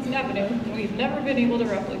Wisconsin Avenue, and we've never been able to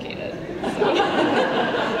replicate it. So,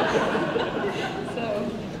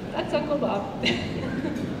 so that's Uncle Bob.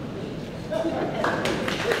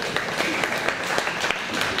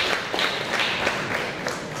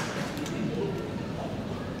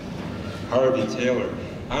 Harvey Taylor.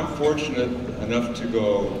 I'm fortunate enough to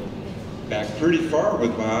go back pretty far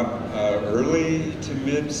with Bob, early to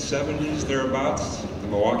mid 70s thereabouts, the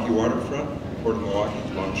Milwaukee waterfront, Port of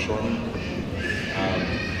Milwaukee, longshoreman.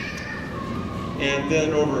 And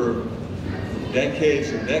then over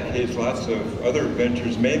decades and decades, lots of other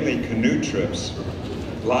adventures, mainly canoe trips,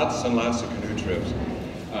 lots and lots of canoe trips.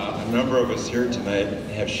 A number of us here tonight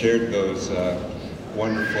have shared those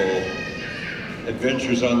wonderful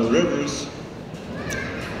adventures on the rivers.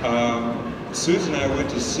 Susan and I went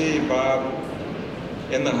to see Bob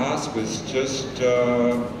in the hospice just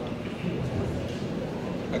a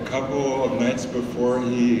couple of nights before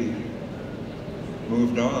he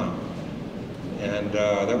moved on. And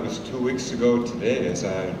that was 2 weeks ago today, as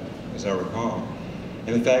I recall.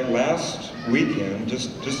 And in fact, last weekend,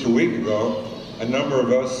 just a week ago, a number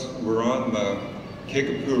of us were on the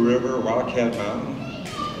Kickapoo River, Wildcat Mountain,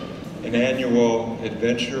 an annual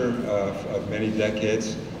adventure of many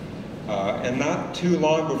decades. And not too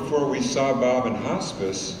long before we saw Bob in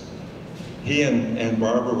hospice, he and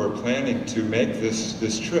Barbara were planning to make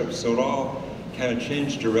this trip. So it all kind of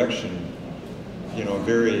changed direction, you know,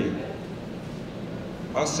 very,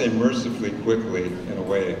 I'll say mercifully quickly in a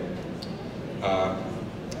way.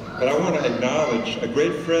 But I want to acknowledge a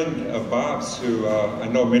great friend of Bob's who I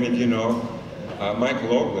know many of you know, Michael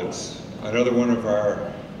Oblitz, another one of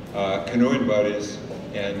our canoeing buddies.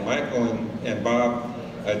 And Michael and Bob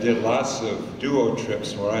did lots of duo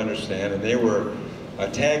trips, from what I understand, and they were a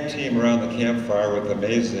tag team around the campfire with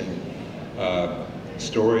amazing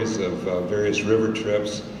stories of various river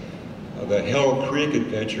trips. The Hell Creek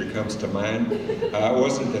adventure comes to mind. It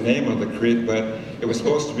wasn't the name of the creek, but it was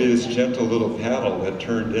supposed to be this gentle little paddle that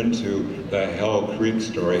turned into the Hell Creek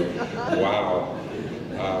story. Wow.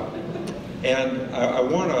 And I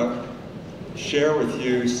want to share with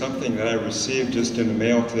you something that I received just in the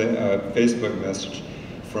mail today, a Facebook message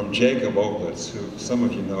from Jacob Oblitz, who some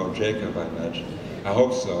of you know Jacob, I imagine. I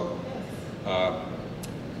hope so.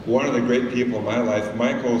 One of the great people in my life,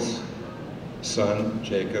 Michael's son,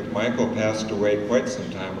 Jacob. Michael passed away quite some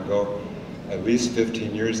time ago, at least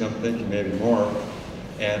 15 years, I'm thinking, maybe more.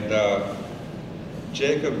 And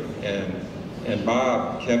Jacob and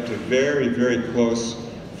Bob kept a very, very close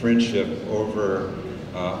friendship over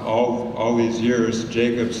all these years.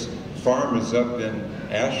 Jacob's farm is up in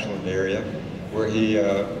Ashland area, where he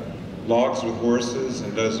logs with horses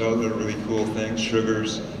and does other really cool things,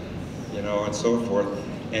 sugars, you know, and so forth.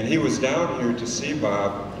 And he was down here to see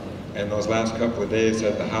Bob in those last couple of days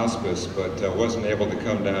at the hospice, but wasn't able to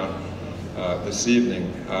come down this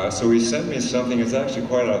evening. So he sent me something. It's actually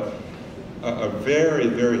quite a very,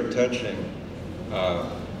 very touching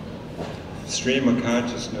stream of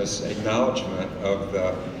consciousness acknowledgement of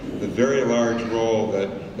the very large role that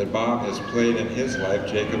Bob has played in his life,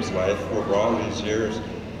 Jacob's life, over all these years.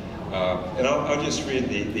 And I'll just read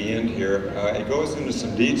the end here. It goes into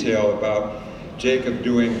some detail about Jacob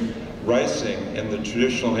doing ricing in the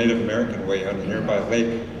traditional Native American way on a nearby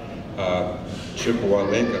lake, Chippewa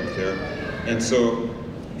Lake up there. And so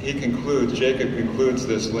Jacob concludes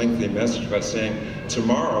this lengthy message by saying,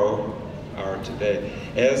 tomorrow, or today,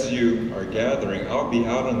 as you are gathering, I'll be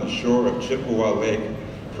out on the shore of Chippewa Lake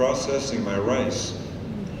processing my rice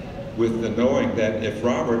with the knowing that if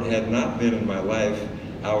Robert had not been in my life,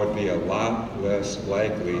 I would be a lot less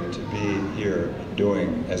likely to be here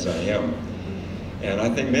doing as I am. And I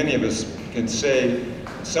think many of us can say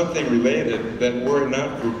something related, that were it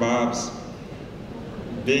not for Bob's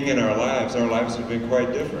being in our lives would have been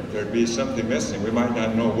quite different. There'd be something missing. We might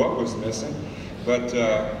not know what was missing, but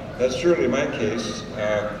that's surely my case.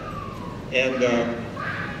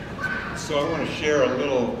 So I want to share a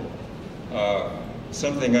little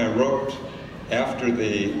something I wrote after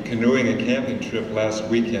the canoeing and camping trip last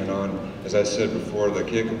weekend on, as I said before, the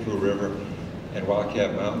Kickapoo River and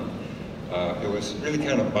Wildcat Mountain. It was really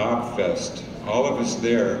kind of Bob Fest. All of us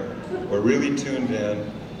there were really tuned in,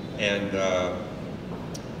 and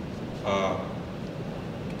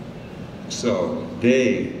so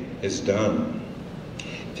day is done.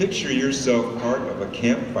 Picture yourself part of a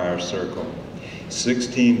campfire circle.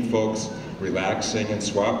 16 folks relaxing and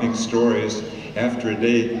swapping stories after a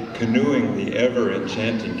day canoeing the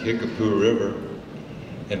ever-enchanting Kickapoo River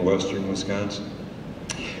in western Wisconsin.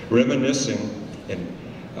 Reminiscing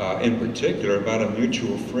in particular about a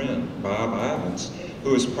mutual friend, Bob Ivens,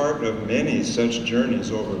 who was part of many such journeys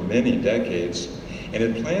over many decades and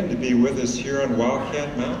had planned to be with us here on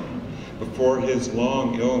Wildcat Mountain before his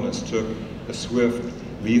long illness took a swift,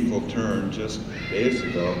 lethal turn just days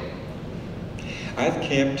ago. I've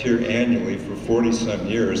camped here annually for 40-some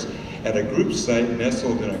years at a group site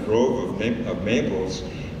nestled in a grove of maples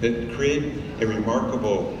that create a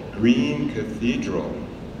remarkable green cathedral.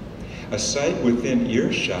 a site within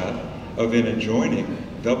earshot of an adjoining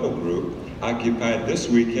double group occupied this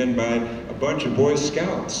weekend by a bunch of Boy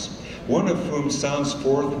Scouts, one of whom sounds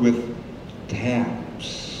forth with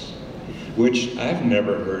taps, which I've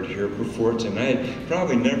never heard here before tonight,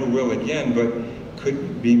 probably never will again, but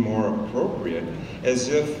couldn't be more appropriate, as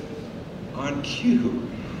if on cue.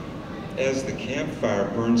 As the campfire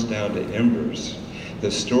burns down to embers,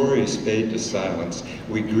 the stories fade to silence.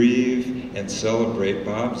 We grieve and celebrate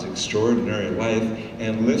Bob's extraordinary life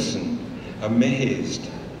and listen, amazed.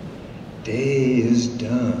 Day is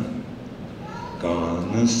done,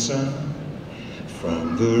 gone the sun,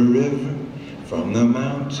 from the river, from the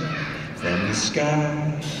mountain, from the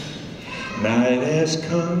sky. Night has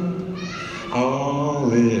come,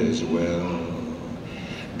 all is well,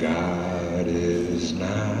 God is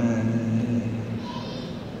nigh.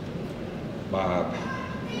 Bob.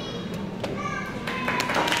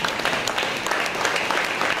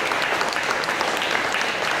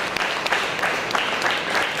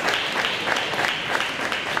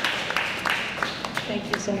 Thank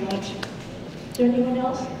you so much. Is there anyone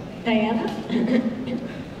else? Diana?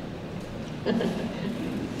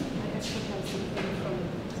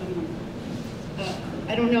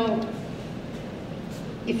 I don't know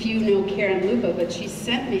if you know Karen Luba, but she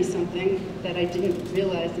sent me something that I didn't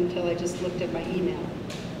realize until I just looked at my email.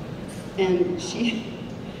 And she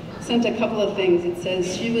sent a couple of things. It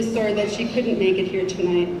says she was sorry that she couldn't make it here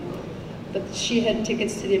tonight, but she had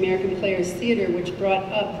tickets to the American Players Theater, which brought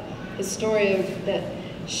up the story of that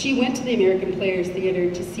she went to the American Players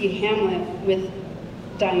Theater to see Hamlet with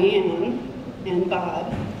Diane and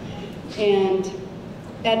Bob, and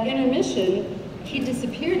at intermission, he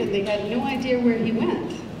disappeared and they had no idea where he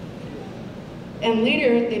went. And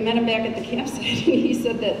later, they met him back at the campsite and he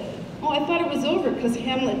said that, oh, I thought it was over because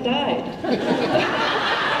Hamlet died.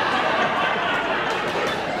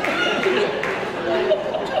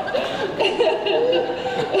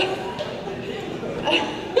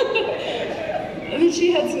 I mean,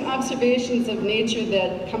 she had some observations of nature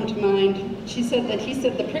that come to mind. She said that he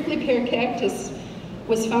said the prickly pear cactus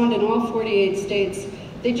was found in all 48 states.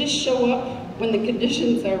 They just show up when the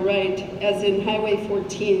conditions are right, as in Highway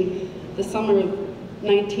 14, the summer of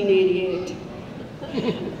 1988.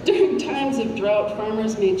 During times of drought,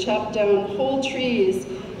 farmers may chop down whole trees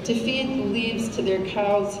to feed the leaves to their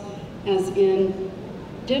cows, as in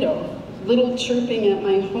ditto. Little chirping at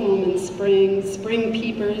my home in spring, spring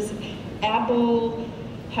peepers. Apple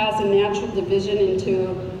has a natural division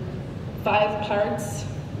into 5 parts.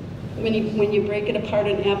 When you break it apart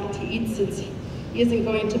an apple to eat, since he isn't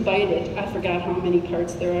going to bite it. I forgot how many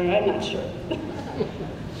parts there are, I'm not sure.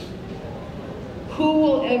 Who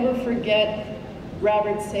will ever forget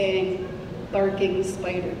Robert saying, barking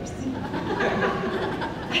spiders?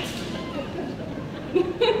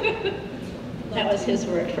 That was his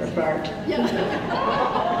word for fart.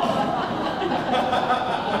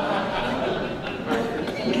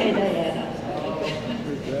 Okay, Diana.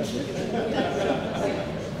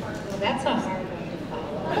 Well, that's a hard one to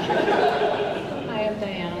follow. Hi, I'm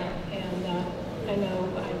Diana, and I've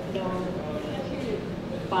known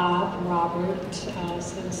Bob and Robert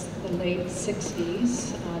since the late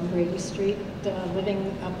 60s on Brady Street,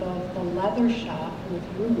 living above the leather shop with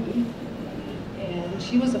Ruby. And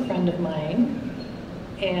she was a friend of mine,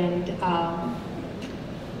 and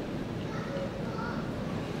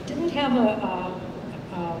didn't have a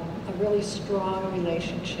really strong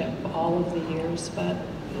relationship all of the years, but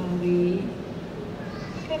we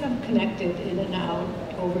kind of connected in and out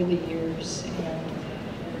over the years.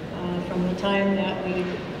 And from the time that we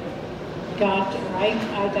got, I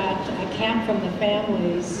got a cat from the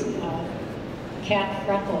family's cat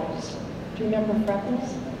Freckles. Do you remember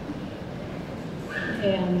Freckles?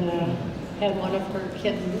 And had one of her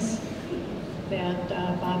kittens that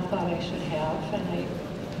Bob thought I should have, and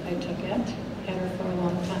I took it, had her for a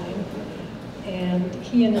long time. And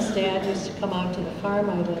he and his dad used to come out to the farm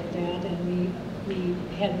I lived at, and we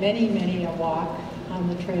had many a walk on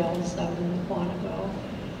the trails out in the Quantico.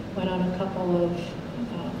 Went on a couple of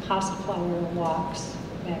hossflower walks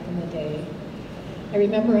back in the day. I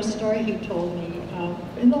remember a story he told me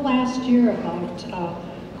in the last year about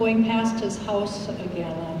going past his house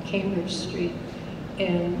again on Cambridge Street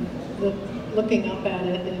and looking up at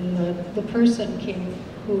it, and the person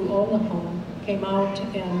who owned the home came out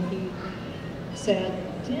and he said,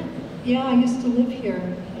 yeah, I used to live here.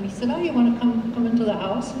 And he said, oh, you want to come into the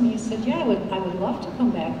house? And he said, yeah, I would love to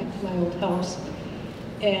come back into my old house.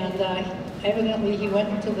 And evidently he went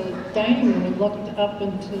into the dining room and looked up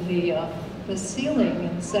into the ceiling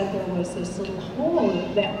and said there was this little hole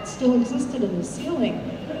that still existed in the ceiling.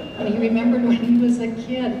 And he remembered when he was a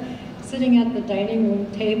kid, sitting at the dining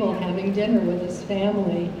room table having dinner with his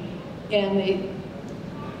family, and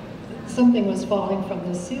something was falling from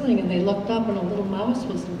the ceiling, and they looked up and a little mouse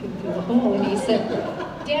was looking through the hole, and he said,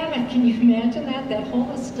 "Damn it, can you imagine that? That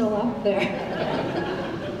hole is still up there."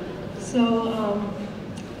 So,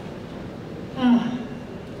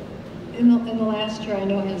 in the last year, I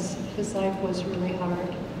know his life was really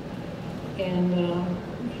hard, and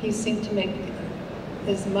he seemed to make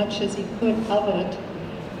as much as he could of it,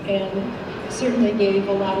 and certainly gave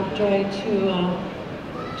a lot of joy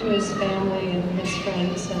to his family and his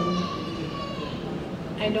friends. And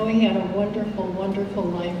I know he had a wonderful, wonderful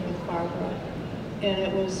life with Barbara, and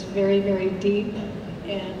it was very, very deep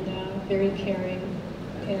and very caring,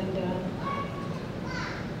 and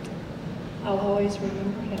I'll always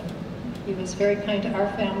remember him. He was very kind to our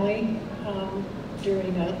family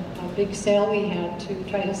during a big sale we had to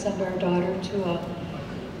try to send our daughter to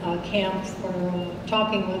a camp for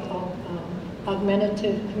talking with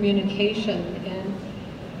augmentative communication, and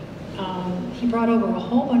he brought over a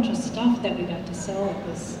whole bunch of stuff that we got to sell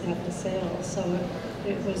at the sale, so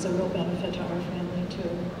it was a real benefit to our family too.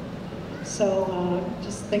 So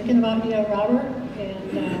just thinking about you, Robert,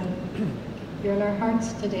 and you're in our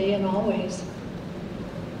hearts today and always.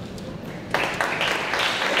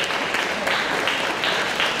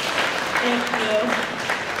 Thank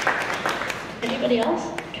you. Anybody else?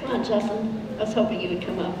 Come on, Justin. I was hoping you would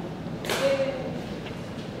come up.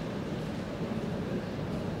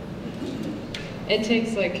 It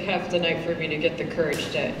takes like half the night for me to get the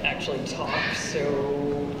courage to actually talk, so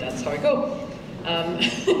that's how I go.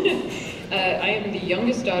 I am the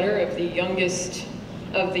youngest daughter of the youngest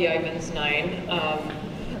of the Ivens 9,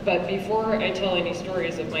 but before I tell any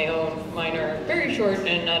stories of my own, mine are very short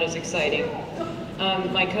and not as exciting.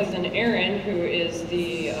 My cousin Aaron, who is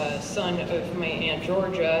the son of my Aunt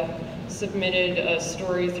Georgia, submitted a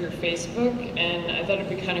story through Facebook, and I thought it'd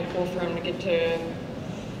be kind of cool for him to get to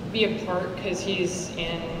be a part, because he's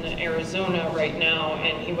in Arizona right now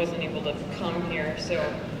and he wasn't able to come here. So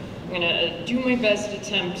I'm gonna do my best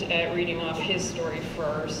attempt at reading off his story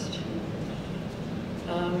first.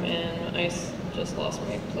 And I just lost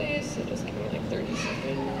my place, so just give me like 30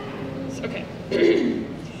 seconds. Okay.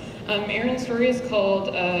 Aaron's story is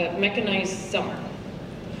called Mechanized Summer.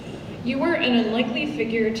 You were an unlikely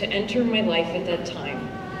figure to enter my life at that time,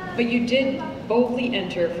 but you did boldly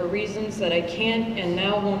enter for reasons that I can't and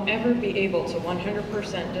now won't ever be able to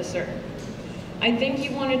 100% discern. I think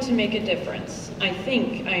you wanted to make a difference. I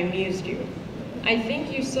think I amused you. I think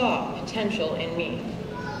you saw potential in me.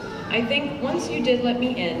 I think once you did let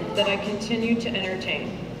me in, that I continued to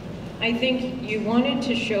entertain. I think you wanted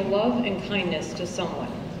to show love and kindness to someone.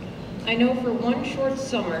 I know for one short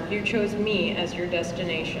summer, you chose me as your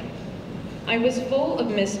destination. I was full of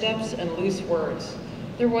missteps and loose words.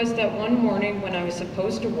 There was that one morning when I was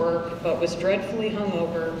supposed to work, but was dreadfully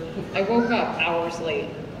hungover. I woke up hours late.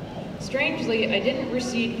 Strangely, I didn't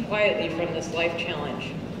recede quietly from this life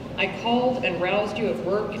challenge. I called and roused you at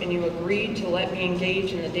work, and you agreed to let me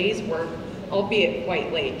engage in the day's work, albeit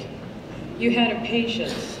quite late. You had a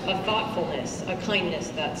patience, a thoughtfulness, a kindness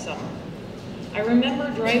that summer. I remember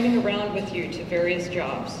driving around with you to various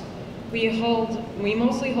jobs. We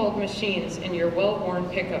mostly hauled machines in your well-worn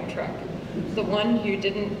pickup truck, the one you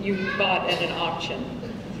bought at an auction.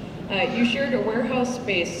 You shared a warehouse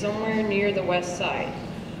space somewhere near the west side.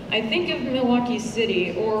 I think of Milwaukee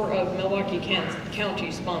City or of Milwaukee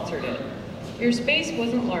County sponsored it. Your space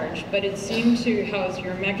wasn't large, but it seemed to house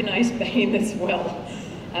your mechanized behemoth well.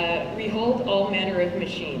 We hauled all manner of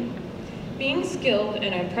machine. Being skilled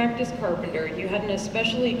and a practiced carpenter, you had an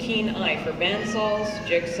especially keen eye for bandsaws,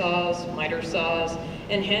 jigsaws, miter saws,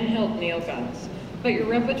 and handheld nail guns. But your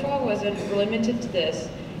repertoire wasn't limited to this.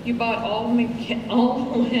 You bought all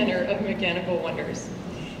manner of mechanical wonders.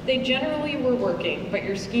 They generally were working, but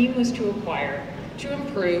your scheme was to acquire, to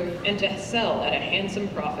improve, and to sell at a handsome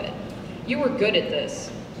profit. You were good at this.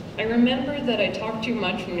 I remember that I talked too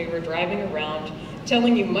much when we were driving around,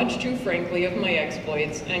 telling you much too frankly of my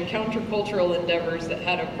exploits and countercultural endeavors that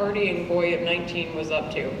had a partying boy of 19 was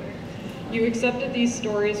up to. You accepted these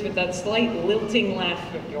stories with that slight lilting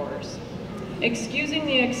laugh of yours, excusing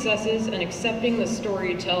the excesses and accepting the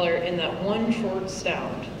storyteller in that one short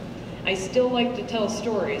sound. I still like to tell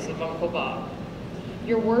stories of Uncle Bob.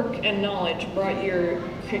 Your work and knowledge brought you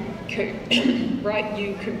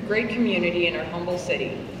great community in our humble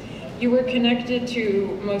city. You were connected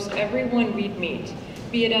to most everyone we'd meet,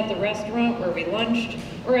 be it at the restaurant where we lunched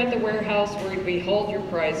or at the warehouse where we hauled your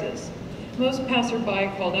prizes. Most passerby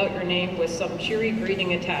called out your name with some cheery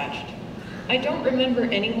greeting attached. I don't remember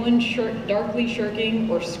anyone darkly shirking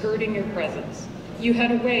or skirting your presence. You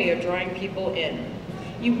had a way of drawing people in.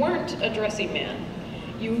 You weren't a dressy man.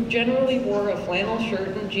 You generally wore a flannel shirt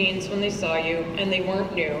and jeans when they saw you, and they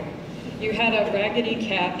weren't new. You had a raggedy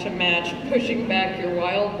cap to match, pushing back your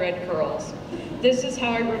wild red curls. This is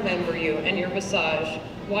how I remember you and your visage,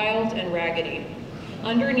 wild and raggedy.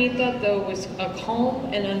 Underneath that, though, was a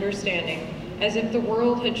calm and understanding, as if the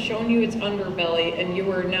world had shown you its underbelly and you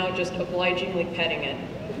were now just obligingly petting it.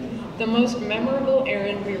 The most memorable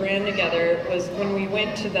errand we ran together was when we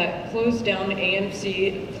went to that closed-down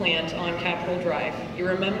AMC plant on Capitol Drive. You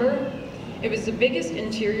remember? It was the biggest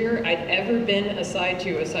interior I'd ever been aside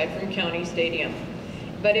from County Stadium.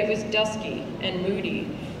 But it was dusky and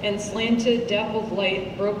moody, and slanted dappled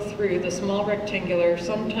light broke through the small rectangular,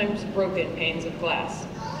 sometimes broken panes of glass.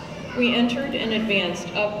 We entered and advanced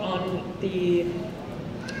up on the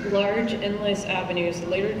large, endless avenues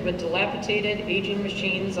littered with dilapidated, aging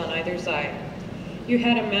machines on either side. You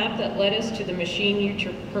had a map that led us to the machine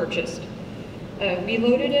you purchased. We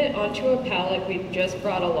loaded it onto a pallet we'd just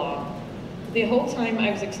brought along. The whole time I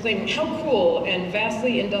was exclaiming how cool and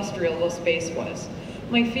vastly industrial the space was.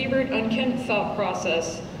 My fevered, unkempt thought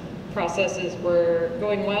processes were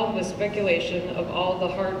going wild with speculation of all the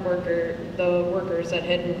workers that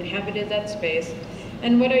had inhabited that space,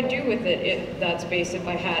 and what I'd do with that space if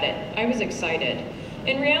I had it. I was excited.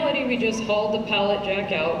 In reality, we just hauled the pallet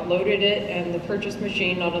jack out, loaded it and the purchase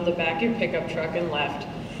machine out of the back of your pickup truck and left.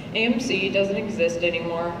 AMC doesn't exist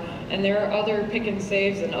anymore, and there are other pick and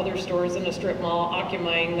saves and other stores in a strip mall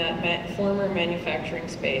occupying that former manufacturing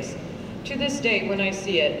space. To this day, when I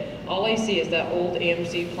see it, all I see is that old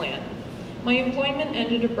AMC plant. My employment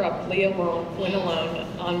ended abruptly when alone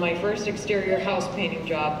on my first exterior house painting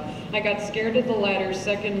job. I got scared of the ladder's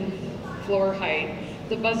second floor height,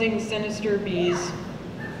 the buzzing sinister bees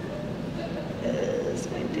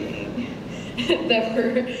squinting that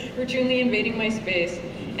were routinely invading my space,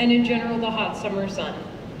 and in general the hot summer sun.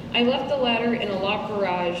 I left the ladder in a locked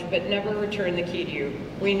garage, but never returned the key to you.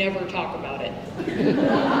 We never talk about it.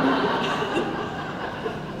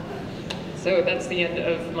 So that's the end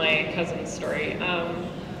of my cousin's story.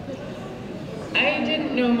 I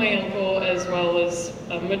didn't know my uncle as well as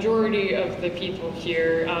a majority of the people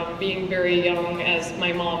here. Being very young, as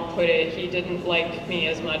my mom put it, he didn't like me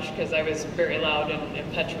as much because I was very loud and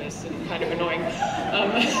impetuous and kind of annoying.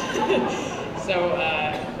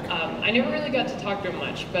 I never really got to talk to him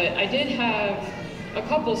much, but I did have a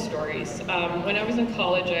couple stories. When I was in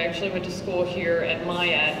college, I actually went to school here at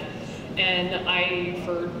Myatt, and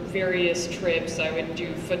for various trips, I would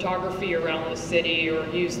do photography around the city or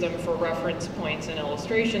use them for reference points and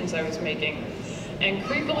illustrations I was making. And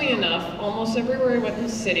creepily enough, almost everywhere I went in the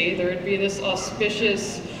city, there would be this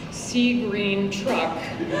auspicious sea green truck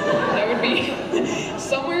that would be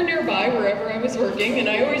somewhere nearby wherever I was working, and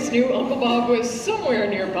I always knew Uncle Bob was somewhere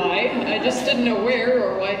nearby. I just didn't know where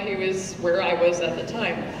or why he was where I was at the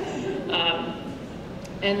time.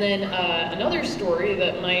 And then another story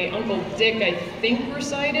that my Uncle Dick, I think,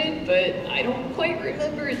 recited, but I don't quite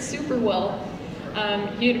remember it super well.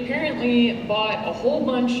 He had apparently bought a whole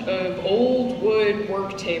bunch of old wood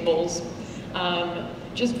work tables,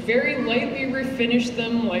 just very lightly refinished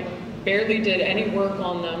them, like barely did any work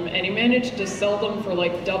on them, and he managed to sell them for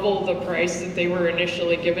like double the price that they were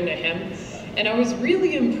initially given to him. And I was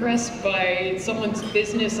really impressed by someone's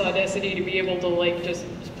business audacity to be able to like just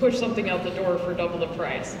push something out the door for double the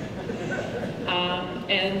price.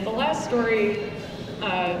 And the last story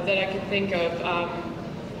that I can think of,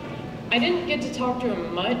 I didn't get to talk to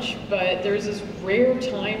him much, but there was this rare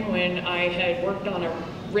time when I had worked on a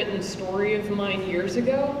written story of mine years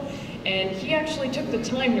ago, and he actually took the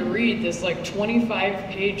time to read this like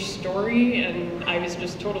 25-page story, and I was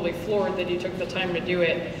just totally floored that he took the time to do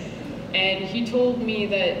it. And he told me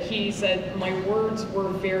that he said my words were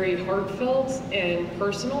very heartfelt and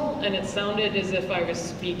personal, and it sounded as if I was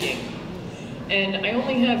speaking. And I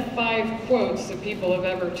only have 5 quotes that people have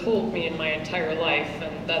ever told me in my entire life,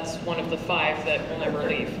 and that's one of the 5 that will never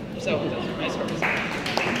leave. So those are my stories.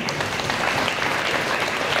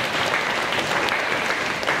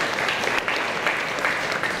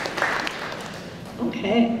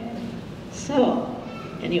 Okay, so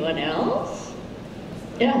anyone else?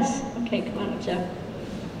 Yes, okay, come on up, Jeff.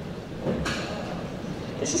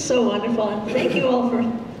 This is so wonderful, and thank you all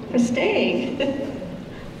for staying.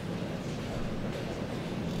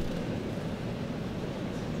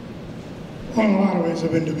 Well, in a lot of ways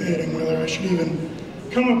I've been debating whether I should even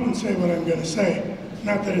come up and say what I'm going to say.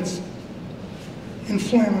 Not that it's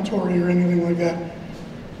inflammatory or anything like that.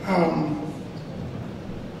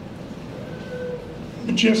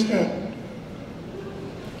 But just that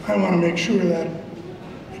I want to make sure that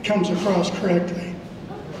it comes across correctly.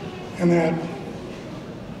 and that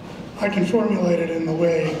I can formulate it in the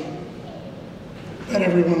way that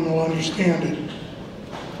everyone will understand it,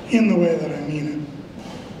 in the way that I mean it.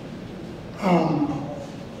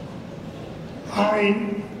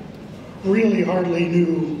 I really hardly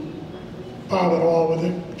knew Bob at all,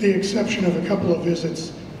 with the exception of a couple of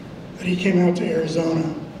visits that he came out to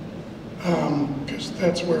Arizona, because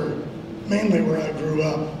that's mainly where I grew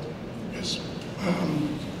up. Because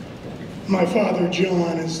my father,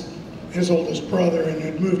 John, is his oldest brother and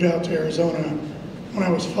had moved out to Arizona when I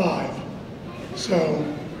was 5. So,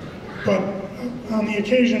 but on the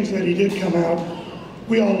occasions that he did come out,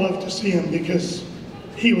 we all loved to see him because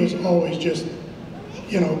he was always just,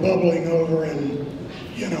 bubbling over and,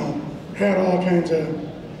 had all kinds of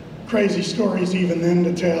crazy stories even then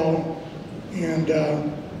to tell. And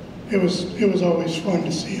it was always fun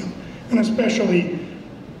to see him. And especially,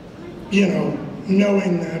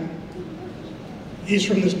 knowing that he's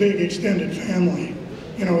from this big extended family,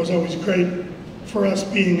 it was always great for us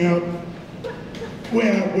being out way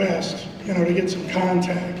out west, to get some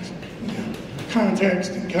context and contact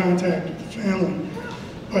with the family.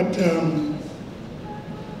 But,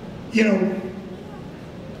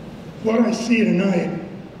 what I see tonight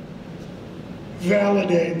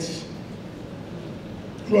validates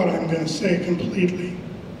what I'm going to say completely,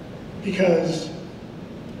 because,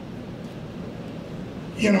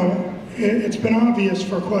 it's been obvious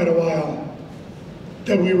for quite a while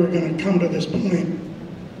that we were going to come to this point,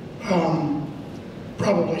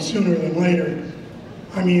 probably sooner than later.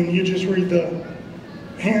 I mean, you just read the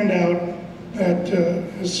handout that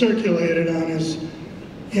is circulated on his,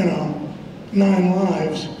 9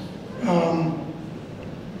 lives,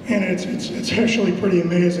 and it's actually pretty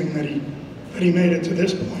amazing that he made it to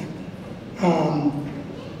this point.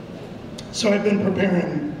 So I've been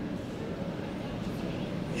preparing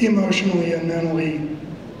emotionally and mentally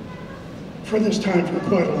for this time for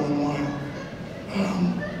quite a long while.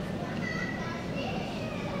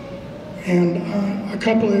 And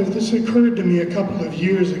this occurred to me a couple of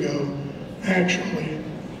years ago, actually.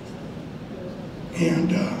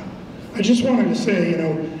 And I just wanted to say,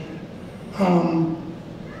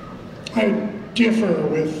 I differ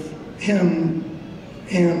with him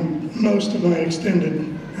and most of my extended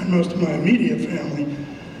and most of my immediate family,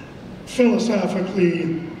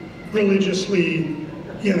 philosophically, religiously,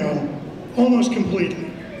 almost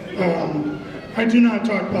completely. I do not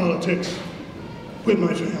talk politics with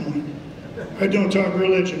my family. I don't talk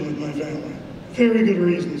religion with my family. Very good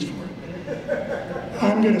reasons for it.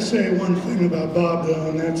 I'm going to say one thing about Bob, though,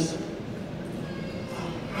 and that's,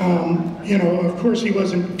 of course he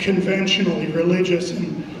wasn't conventionally religious,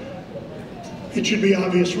 and it should be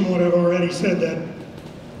obvious from what I've already said that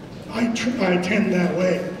I tend that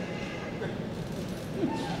way.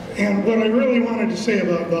 And what I really wanted to say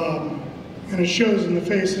about Bob, and it shows in the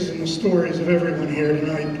faces and the stories of everyone here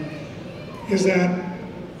tonight, is that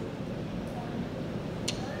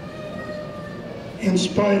in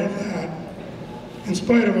spite of that, in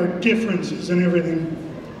spite of our differences and everything,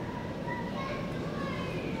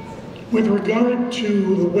 with regard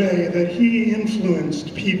to the way that he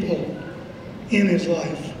influenced people in his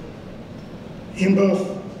life, in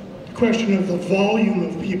both the question of the volume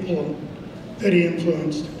of people that he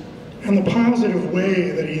influenced and the positive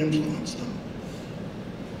way that he influenced them,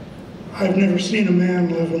 I've never seen a man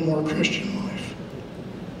live a more Christian life.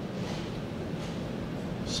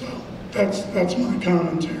 So that's my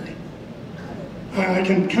commentary. I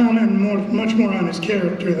can comment much more on his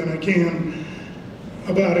character than I can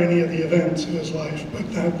about any of the events of his life,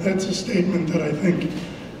 but that's a statement that I think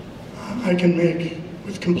I can make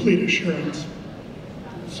with complete assurance.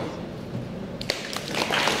 So.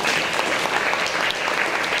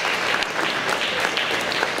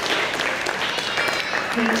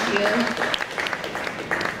 Thank you.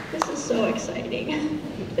 This is so exciting.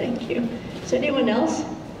 Thank you. Is anyone else?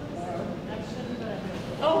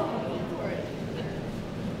 Oh.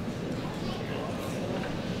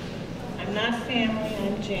 I'm not family,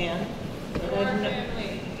 I'm Jan.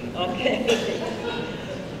 Okay.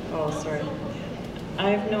 Oh, sorry.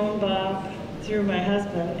 I've known Bob through my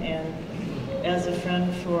husband and as a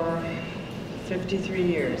friend for 53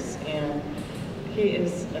 years, and he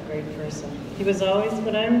is a great person. He was always,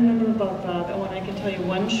 what I remember about Bob, and when I can tell you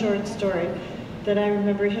one short story that I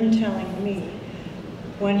remember him telling me,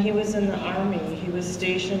 when he was in the Army, he was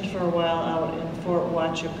stationed for a while out in Fort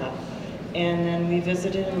Huachuca. And then we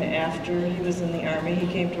visited him after he was in the Army. He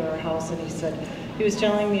came to our house and he said, he was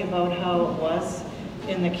telling me about how it was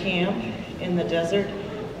in the camp, in the desert.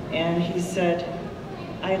 And he said,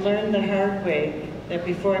 I learned the hard way that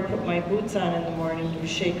before I put my boots on in the morning, you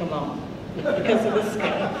shake them out. because of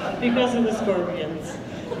the scorpions.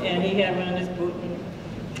 And he had one in his boot.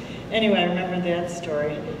 Anyway, I remember that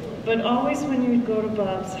story. But always when you'd go to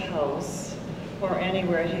Bob's house or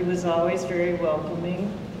anywhere, he was always very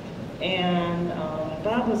welcoming. And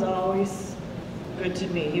Bob was always good to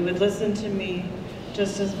me. He would listen to me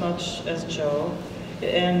just as much as Joe.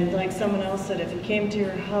 And like someone else said, if he came to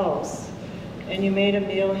your house and you made a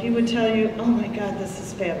meal, he would tell you, oh my God, this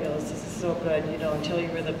is fabulous, this is so good, you know, until you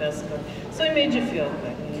were the best cook. So he made you feel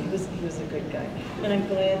good. You know, he was a good guy. And I'm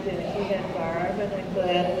glad that he had Barb, and I'm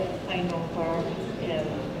glad I know Barb, and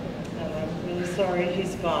I'm really sorry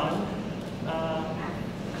he's gone.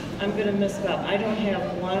 I'm gonna miss Bob. I don't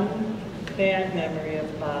have one bad memory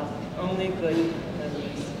of Bob, only good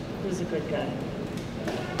memories. He was a good guy.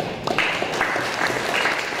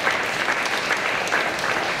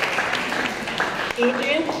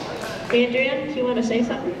 Adrian, do you want to say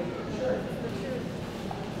something?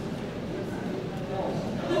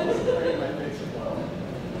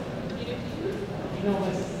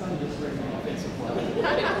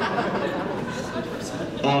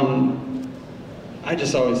 I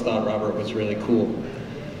just always thought Robert was really cool.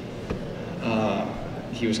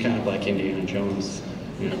 He was kind of like Indiana Jones,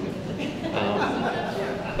 you know,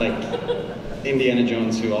 like Indiana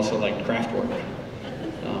Jones who also liked craft work.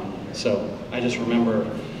 So I just remember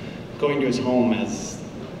going to his home as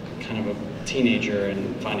kind of a teenager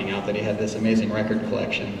and finding out that he had this amazing record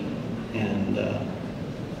collection. And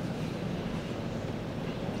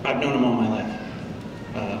I've known him all my life.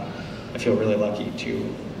 I feel really lucky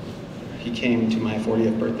to, he came to my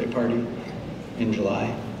 40th birthday party in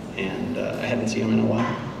July, and I hadn't seen him in a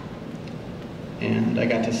while. And I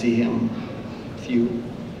got to see him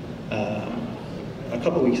a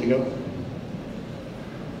couple weeks ago.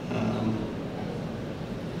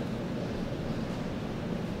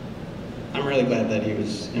 I'm really glad that he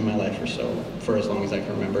was in my life for as long as I can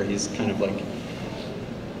remember. He's kind of like,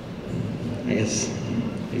 I guess,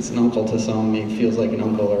 he's an uncle to some. He feels like an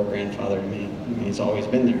uncle or a grandfather to me. I mean, he's always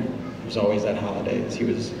been there. He was always at holidays. He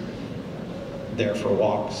was there for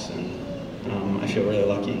walks, and I feel really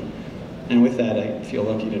lucky. And with that, I feel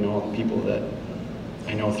lucky to know all the people that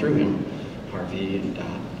I know through him, Harvey and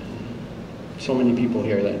Dot. So many people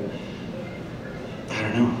here that, I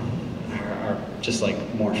don't know, are just like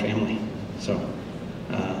more family. So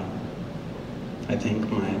I thank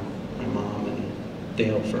my mom and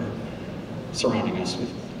Dale for surrounding us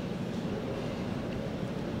with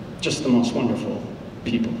just the most wonderful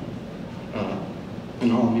people.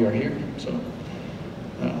 And all of you are here, so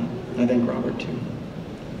I thank Robert too.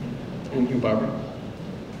 And you, Barbara.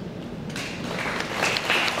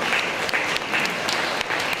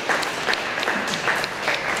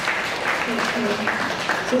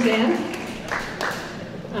 Suzanne?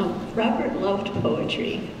 Robert loved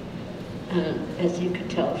poetry, as you could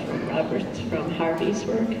tell from Harvey's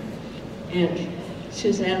work. And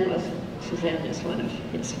Suzanne is one of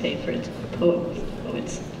his favorite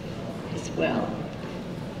poets as well.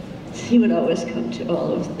 He would always come to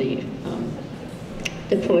all of the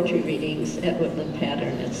poetry readings at Woodland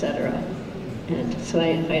Pattern, etc. And so I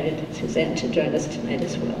invited Suzanne to join us tonight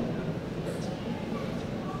as well.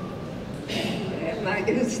 I'm not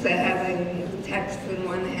used to having text in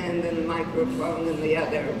one hand and a microphone in the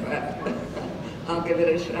other, but I'll give it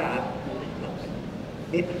a shot.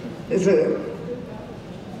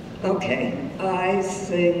 Okay, I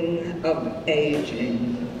sing of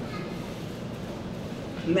aging,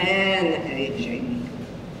 man aging,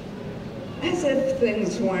 as if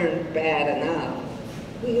things weren't bad enough.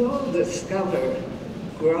 We all discover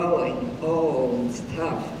growing old's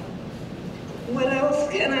tough. What else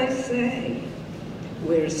can I say?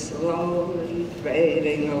 We're slowly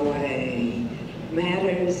fading away.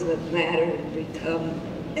 Matters that matter become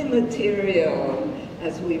immaterial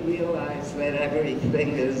as we realize that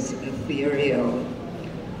everything is ethereal,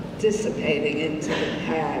 dissipating into the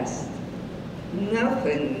past.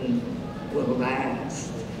 Nothing will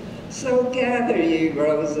last. So gather ye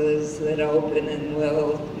roses that open and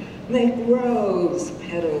wilt, make rose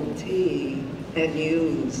petal tea and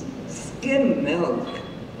use skim milk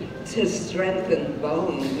to strengthen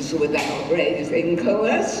bones without raising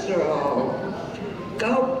cholesterol.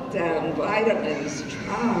 Gulp down vitamins,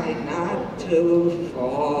 try not to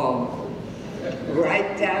fall.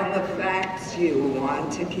 Write down the facts you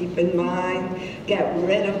want to keep in mind. Get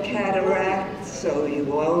rid of cataracts so you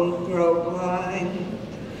won't grow blind.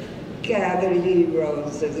 Gather ye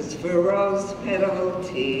roses for rose petal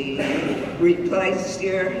tea. Replace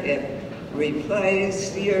your hip,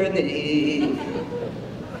 replace your knee.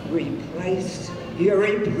 Replace your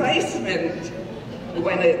replacement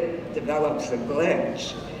when it develops a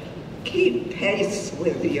glitch. Keep pace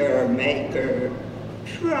with your maker.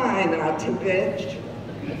 Try not to bitch,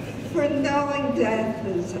 for knowing death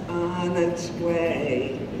is on its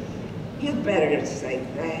way. You better say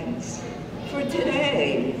thanks for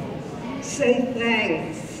today. Say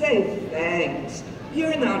thanks.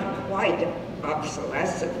 You're not quite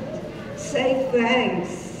obsolescent. Say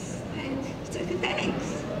thanks. Say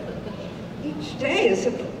thanks. Each day is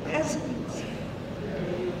a present.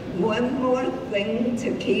 One more thing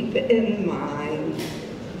to keep in mind.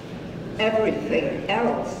 Everything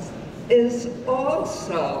else is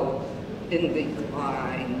also in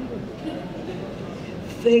decline.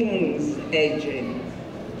 Things aging.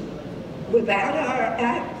 Without our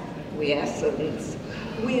acquiescence,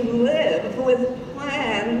 we live with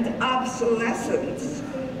planned obsolescence.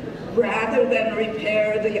 Rather than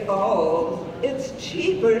repair the old, it's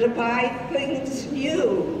cheaper to buy things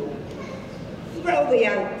new. Throw the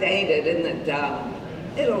outdated in the dump.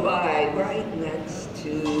 It'll lie right next to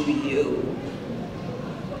you.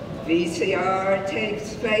 VCR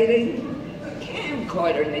tapes fading,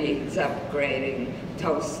 camcorder needs upgrading,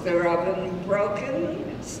 toaster oven broken,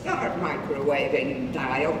 start microwaving,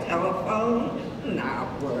 dial telephone, not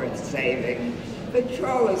worth saving.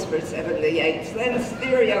 Controllers for 78s, then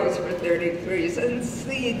stereos for 33s, and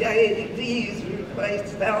CDs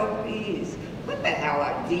replaced LPs. What the hell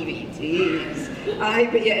are DVDs?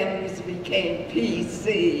 IBMs became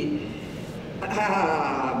PC.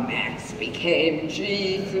 Macs became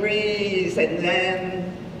G3s, and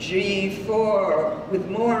then G4, with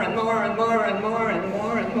more and more and more and more and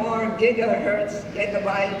more and more gigahertz,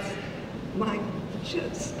 gigabytes. My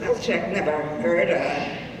spell check never heard of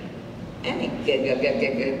any giggle,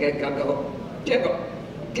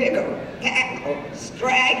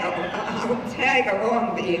 straggle, I'll tag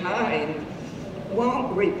along behind.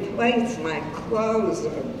 Won't replace my clothes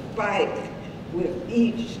or bike with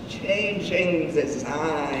each changing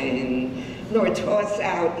design, nor toss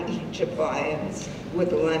out each appliance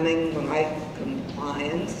with lemming-like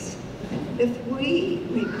compliance. If we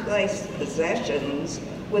replace possessions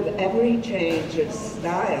with every change of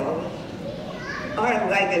style, our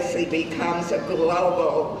legacy becomes a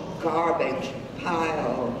global garbage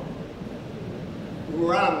pile.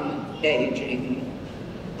 Rum aging.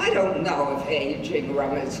 I don't know if aging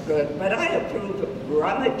rum is good, but I approve of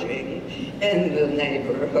rummaging in the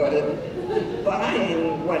neighborhood.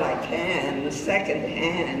 Buying what I can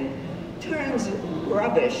secondhand turns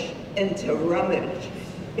rubbish into rummage.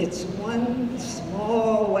 It's one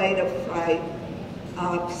small way to fight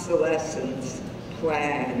obsolescence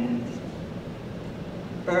planned.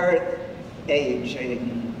 Earth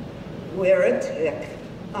aging. We're a tick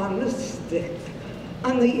on the stick,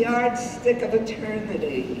 on the yardstick of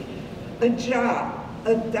eternity. A jot,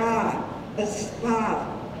 a dot, a spot,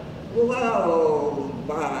 lulled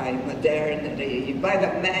by modernity, by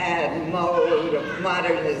the mad mode of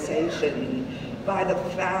modernization, by the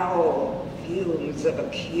foul fumes of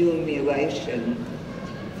accumulation.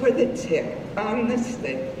 For the tick on the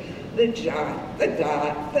stick, the jot, the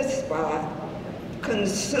dot, the spot,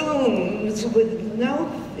 consumes with no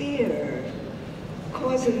fear,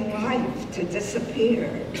 causing life to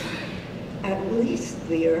disappear. At least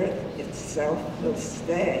the earth itself will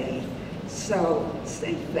stay. So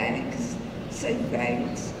say thanks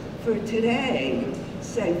for today.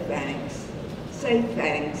 Say thanks,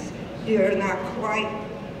 you're not quite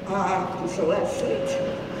obsolescent.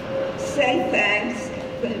 Say thanks,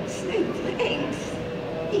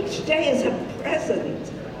 each day is a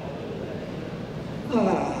present.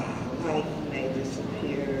 Life may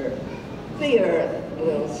disappear, the earth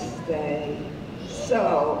will stay.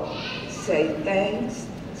 So, say thanks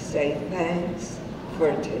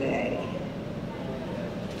for today.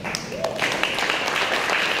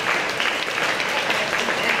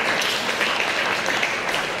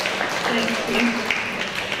 Thank you.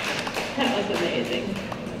 That was amazing.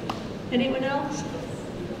 Anyone else?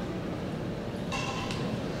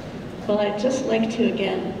 Well, I'd just like to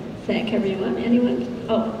again thank everyone. Anyone?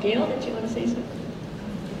 Oh, Gail, did you want to say something?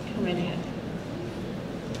 Come right ahead.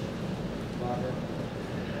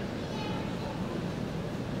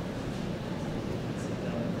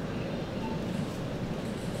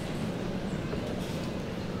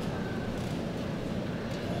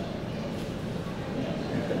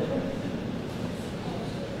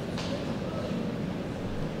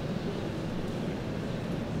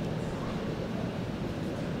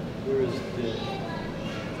 Where is Dick?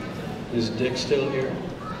 Is Dick still here?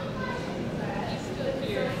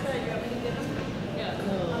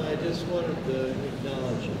 No, I just wanted to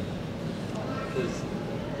acknowledge him. Because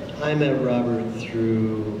I met Robert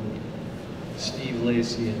through Steve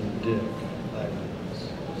Lacey and Dick Ivens.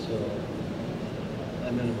 So so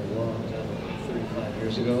I met him a long time ago, 35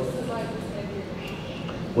 years ago.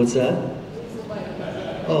 What's that?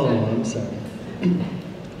 Oh, I'm sorry.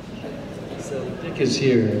 So Dick is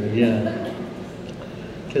here, yeah.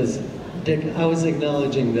 Because Dick, I was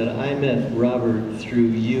acknowledging that I met Robert through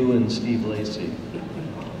you and Steve Lacey.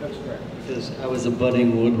 That's correct. Because I was a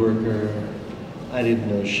budding woodworker. I didn't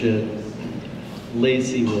know shit.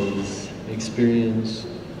 Lacey was experienced.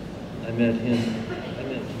 I met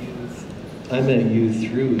you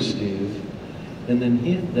through Steve. And then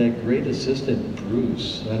he had that great assistant,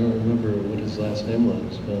 Bruce. I don't remember what his last name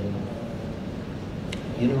was, but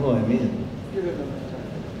you know who I mean.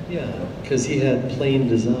 Yeah, because he had plain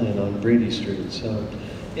design on Brady Street. So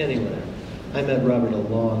anyway, I met Robert a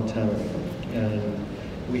long time ago, and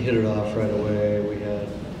we hit it off right away. We had,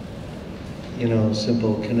 you know,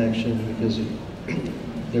 simple connection because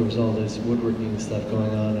there was all this woodworking stuff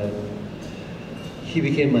going on, and he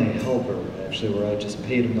became my helper, actually, where I just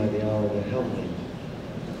paid him by the hour to help me,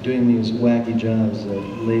 doing these wacky jobs that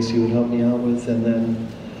Lacey would help me out with. And then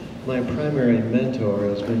my primary mentor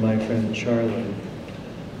has been my friend Charlie,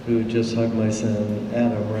 who just hugged my son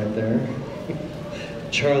Adam right there.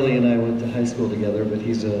 Charlie and I went to high school together, but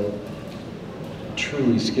he's a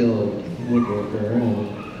truly skilled woodworker and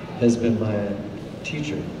has been my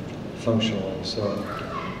teacher functionally. So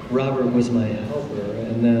Robert was my helper,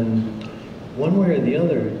 and then one way or the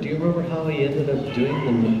other, do you remember how he ended up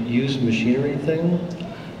doing the used machinery thing?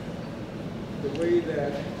 The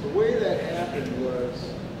way that happened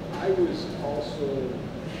was I was also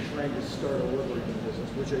trying to start a woodworking business,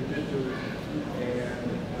 which I did do,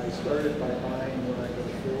 and I started by buying what I could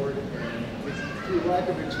afford, and through lack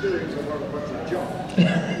of experience, I bought a bunch of junk.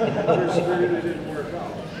 It didn't work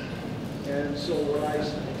out. And so what I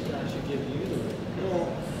should give you the no,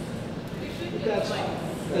 but that's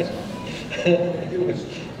it was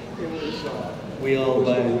we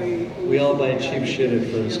all buy cheap shit at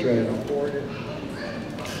first, right?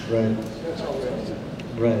 Right. That's how it is.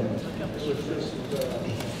 Right. It was just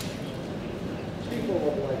people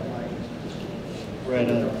of like minds. Right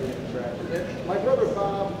on. And my brother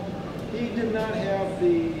Bob, he did not have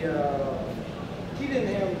he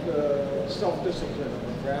didn't have the self-discipline of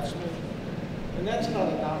a craftsman, and that's not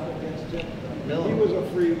a knock against him. No. He was a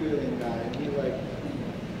freewheeling guy, and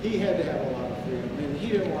he had to have a lot of freedom, and he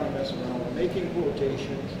didn't want to mess around with making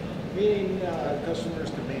quotations, meeting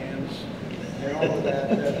customers' demands, and all of that.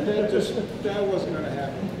 That wasn't going to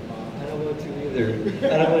happen. I don't want to either.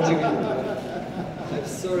 I don't want to either. I've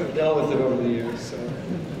sort of dealt with it over the years. So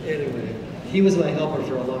anyway, he was my helper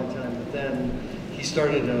for a long time, but then he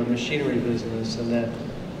started a machinery business, and that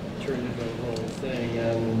turned into a whole thing.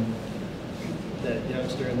 And that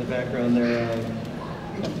youngster in the background there,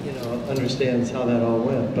 you know, understands how that all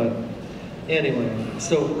went. But anyway,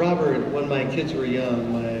 so Robert, when my kids were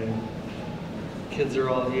young, my kids are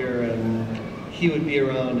all here, and he would be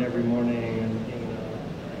around every morning, and you know,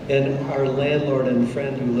 and our landlord and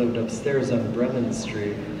friend who lived upstairs on Bremen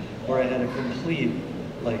Street, where I had a complete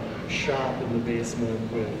like shop in the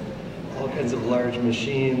basement with all kinds of large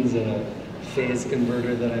machines and a phase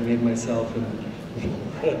converter that I made myself, and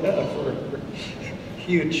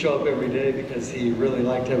he would show up every day because he really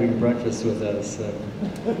liked having breakfast with us.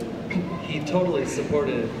 He totally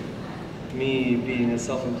supported me being a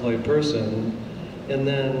self-employed person. And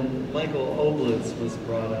then Michael Oblitz was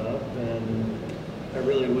brought up, and I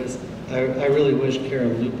really wish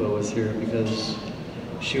Karen Lupo was here because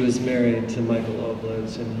she was married to Michael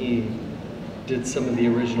Oblitz, and he did some of the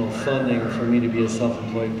original funding for me to be a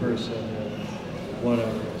self-employed person and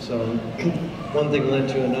whatever. So one thing led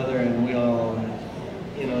to another, and we all,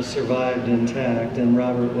 you know, survived intact, and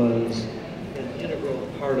Robert was an integral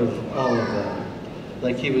part of all of that.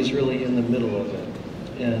 Like, he was really in the middle of it.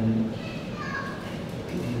 And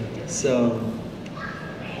so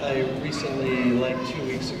I recently, like 2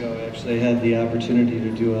 weeks ago, actually had the opportunity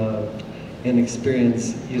to do an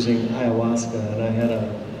experience using ayahuasca, and I had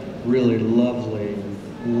a really lovely,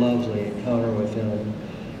 lovely encounter with him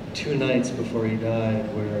 2 nights before he died,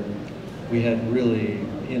 where we had really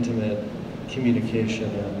intimate communication,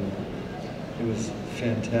 and it was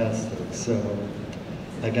fantastic. So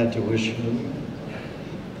I got to wish him.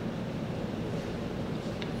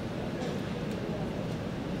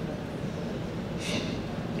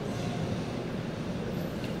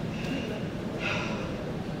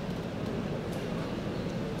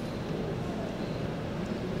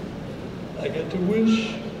 I got to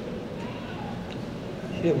wish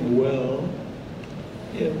him well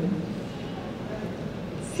and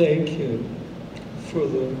thank him for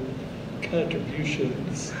the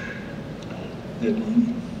contributions that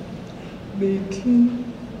he made to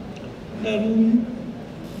not only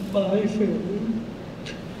my family,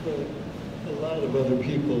 but a lot of other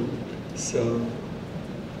people. So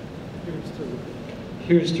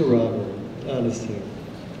here's to Robert, honestly.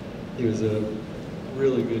 He was a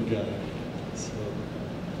really good guy. So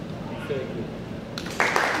thank you.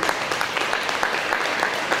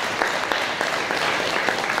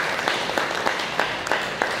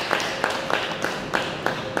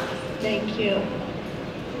 Thank you.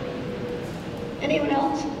 Anyone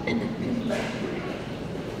else?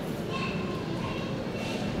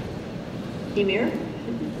 Emir?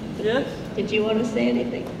 Yes? Did you want to say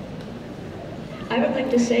anything? I would like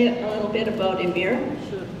to say a little bit about Emir.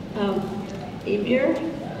 Sure. Emir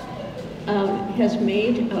has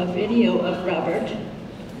made a video of Robert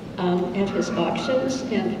at his auctions,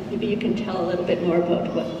 and maybe you can tell a little bit more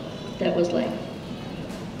about what that was like.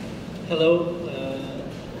 Hello.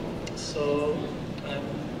 So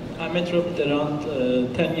I met Robert around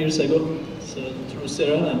 10 years ago, so through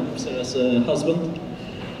Sarah. I'm Sarah's husband.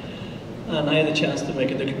 And I had a chance to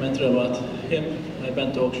make a documentary about him. I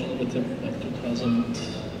went to auction with him like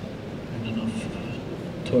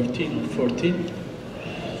 2013 or 14.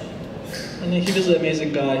 And he was an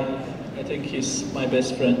amazing guy. I think he's my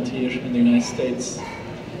best friend here in the United States.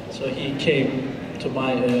 So he came to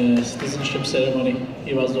my citizenship ceremony.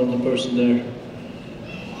 He was the only person there.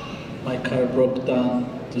 My car broke down.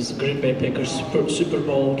 This Green Bay Packers Super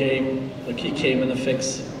Bowl game. Like he came in a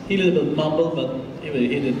fix. He a little bit mumbled, but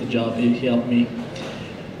he did the job. He helped me.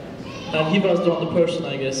 And he was the only person,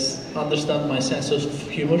 I guess, understand my sense of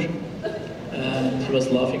humor. And he was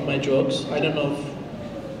laughing my jokes. I don't know if...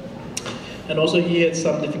 And also he had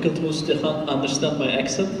some difficulties to understand my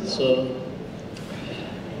accent, so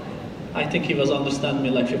I think he was understanding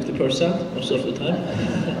me like 50% most of the time.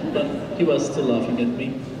 But he was still laughing at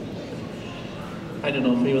me. I don't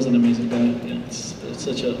know, he was an amazing guy. Yeah, it's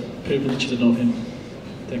such a privilege to know him.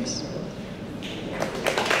 Thanks.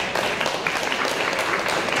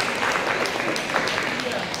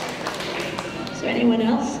 Is there anyone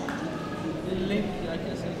else?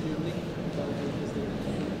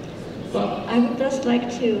 Well, I would just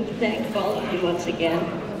like to thank all of you once again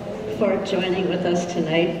for joining with us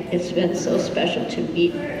tonight. It's been so special to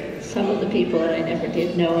meet some of the people that I never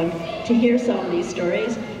did know and to hear some of these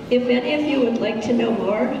stories. If any of you would like to know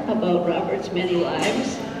more about Robert's many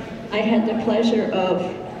lives, I had the pleasure of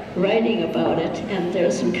writing about it, and there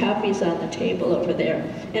are some copies on the table over there.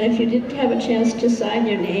 And if you didn't have a chance to sign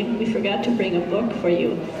your name, we forgot to bring a book for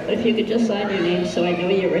you, but if you could just sign your name so I know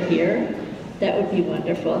you were here, that would be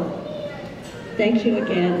wonderful. Thank you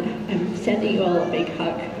again. I'm sending you all a big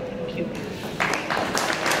hug. Thank you.